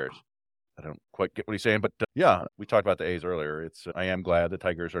 2 years. I don't quite get what he's saying, but yeah, we talked about the A's earlier. I am glad the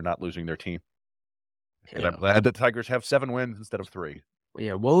Tigers are not losing their team. And I'm glad the Tigers have 7 wins instead of 3.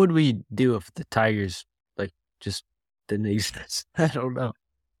 Yeah, what would we do if the Tigers just didn't exist? I don't know.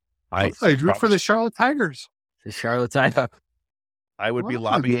 I root for the Charlotte Tigers. The Charlotte Tigers. I would be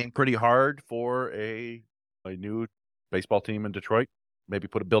lobbying pretty hard for a new baseball team in Detroit. Maybe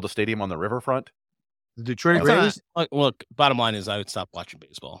build a stadium on the riverfront. The Detroit Rays. Look, bottom line is I would stop watching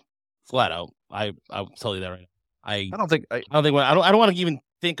baseball, flat out. I'll tell you that right now. I don't want to even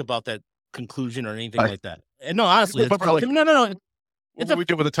think about that conclusion or anything like that. And no, honestly, no. It's what we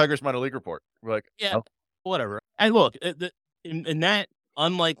do with the Tigers minor league report. We're like, whatever. And look, in that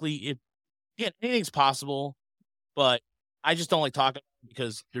unlikely, anything's possible, but I just don't like talking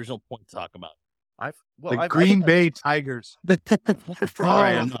because there's no point to talk about. Green Bay Tigers.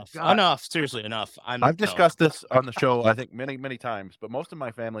 Enough. Seriously, enough. I've discussed this on the show, I think, many, many times, but most of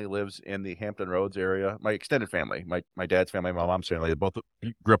my family lives in the Hampton Roads area. My extended family, my dad's family, my mom's family, they both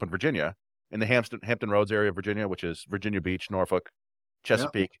grew up in Virginia. in the Hampton Roads area of Virginia, which is Virginia Beach, Norfolk,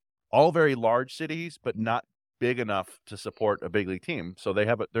 Chesapeake, all very large cities, but not big enough to support a big league team. So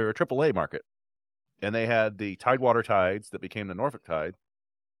they're a AAA market. And they had the Tidewater Tides that became the Norfolk Tide,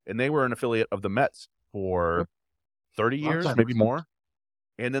 and they were an affiliate of the Mets for 30 years, maybe more.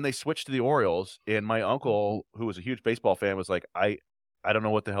 And then they switched to the Orioles, and my uncle, who was a huge baseball fan, was like, I don't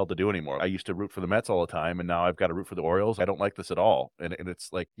know what the hell to do anymore. I used to root for the Mets all the time, and now I've got to root for the Orioles. I don't like this at all. And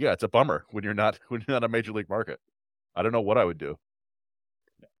it's like, yeah, it's a bummer when you're not a major league market. I don't know what I would do.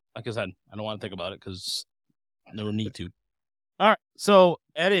 Like I said, I don't want to think about it because I never need to. All right. So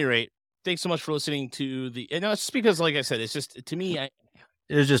at any rate, thanks so much for listening to and it's just because, like I said, it's just, to me, it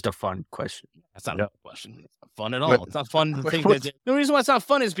was just a fun question. That's not a question. It's not fun at all. It's not fun to think that. The reason why it's not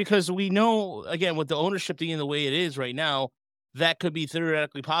fun is because we know, again, with the ownership being the way it is right now, that could be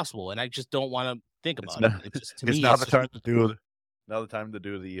theoretically possible, and I just don't want to think about it. It's just, to me, now the time to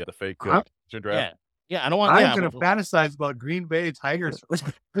do the fake draft. Yeah, I don't want. I'm going to fantasize about Green Bay Tigers.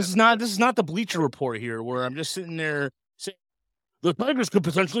 This is not the Bleacher Report here, where I'm just sitting there saying the Tigers could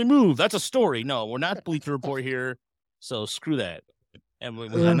potentially move. That's a story. No, we're not Bleacher Report here. So screw that. And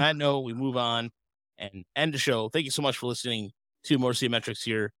on that note, we move on and end the show. Thank you so much for listening to more CMetrics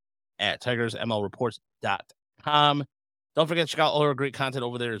here at TigersMLReports.com. Don't forget to check out all our great content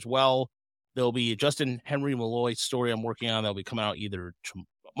over there as well. There'll be a Justin Henry Malloy story I'm working on that'll be coming out either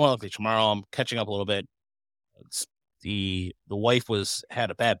more likely tomorrow. I'm catching up a little bit. The wife had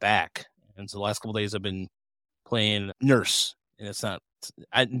a bad back, and so the last couple of days I've been playing nurse, and it's not.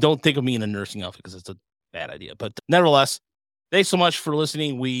 I don't think of me in a nursing outfit because it's a bad idea. But nevertheless, thanks so much for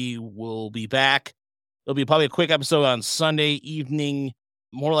listening. We will be back. There'll be probably a quick episode on Sunday evening.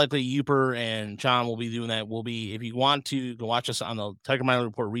 More likely, Uper and John will be doing that. If you want to go watch us on the Tiger Minor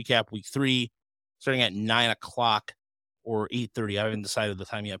Report recap week 3, starting at 9:00 or 8:30. I haven't decided the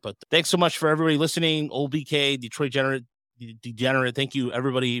time yet, but thanks so much for everybody listening. Old BK, Detroit Degenerate. Thank you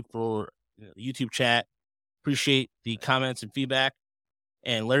everybody for the YouTube chat. Appreciate the comments and feedback.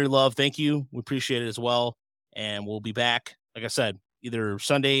 And Larry Love, thank you. We appreciate it as well. And we'll be back, like I said, either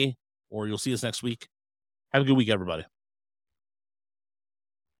Sunday or you'll see us next week. Have a good week, everybody.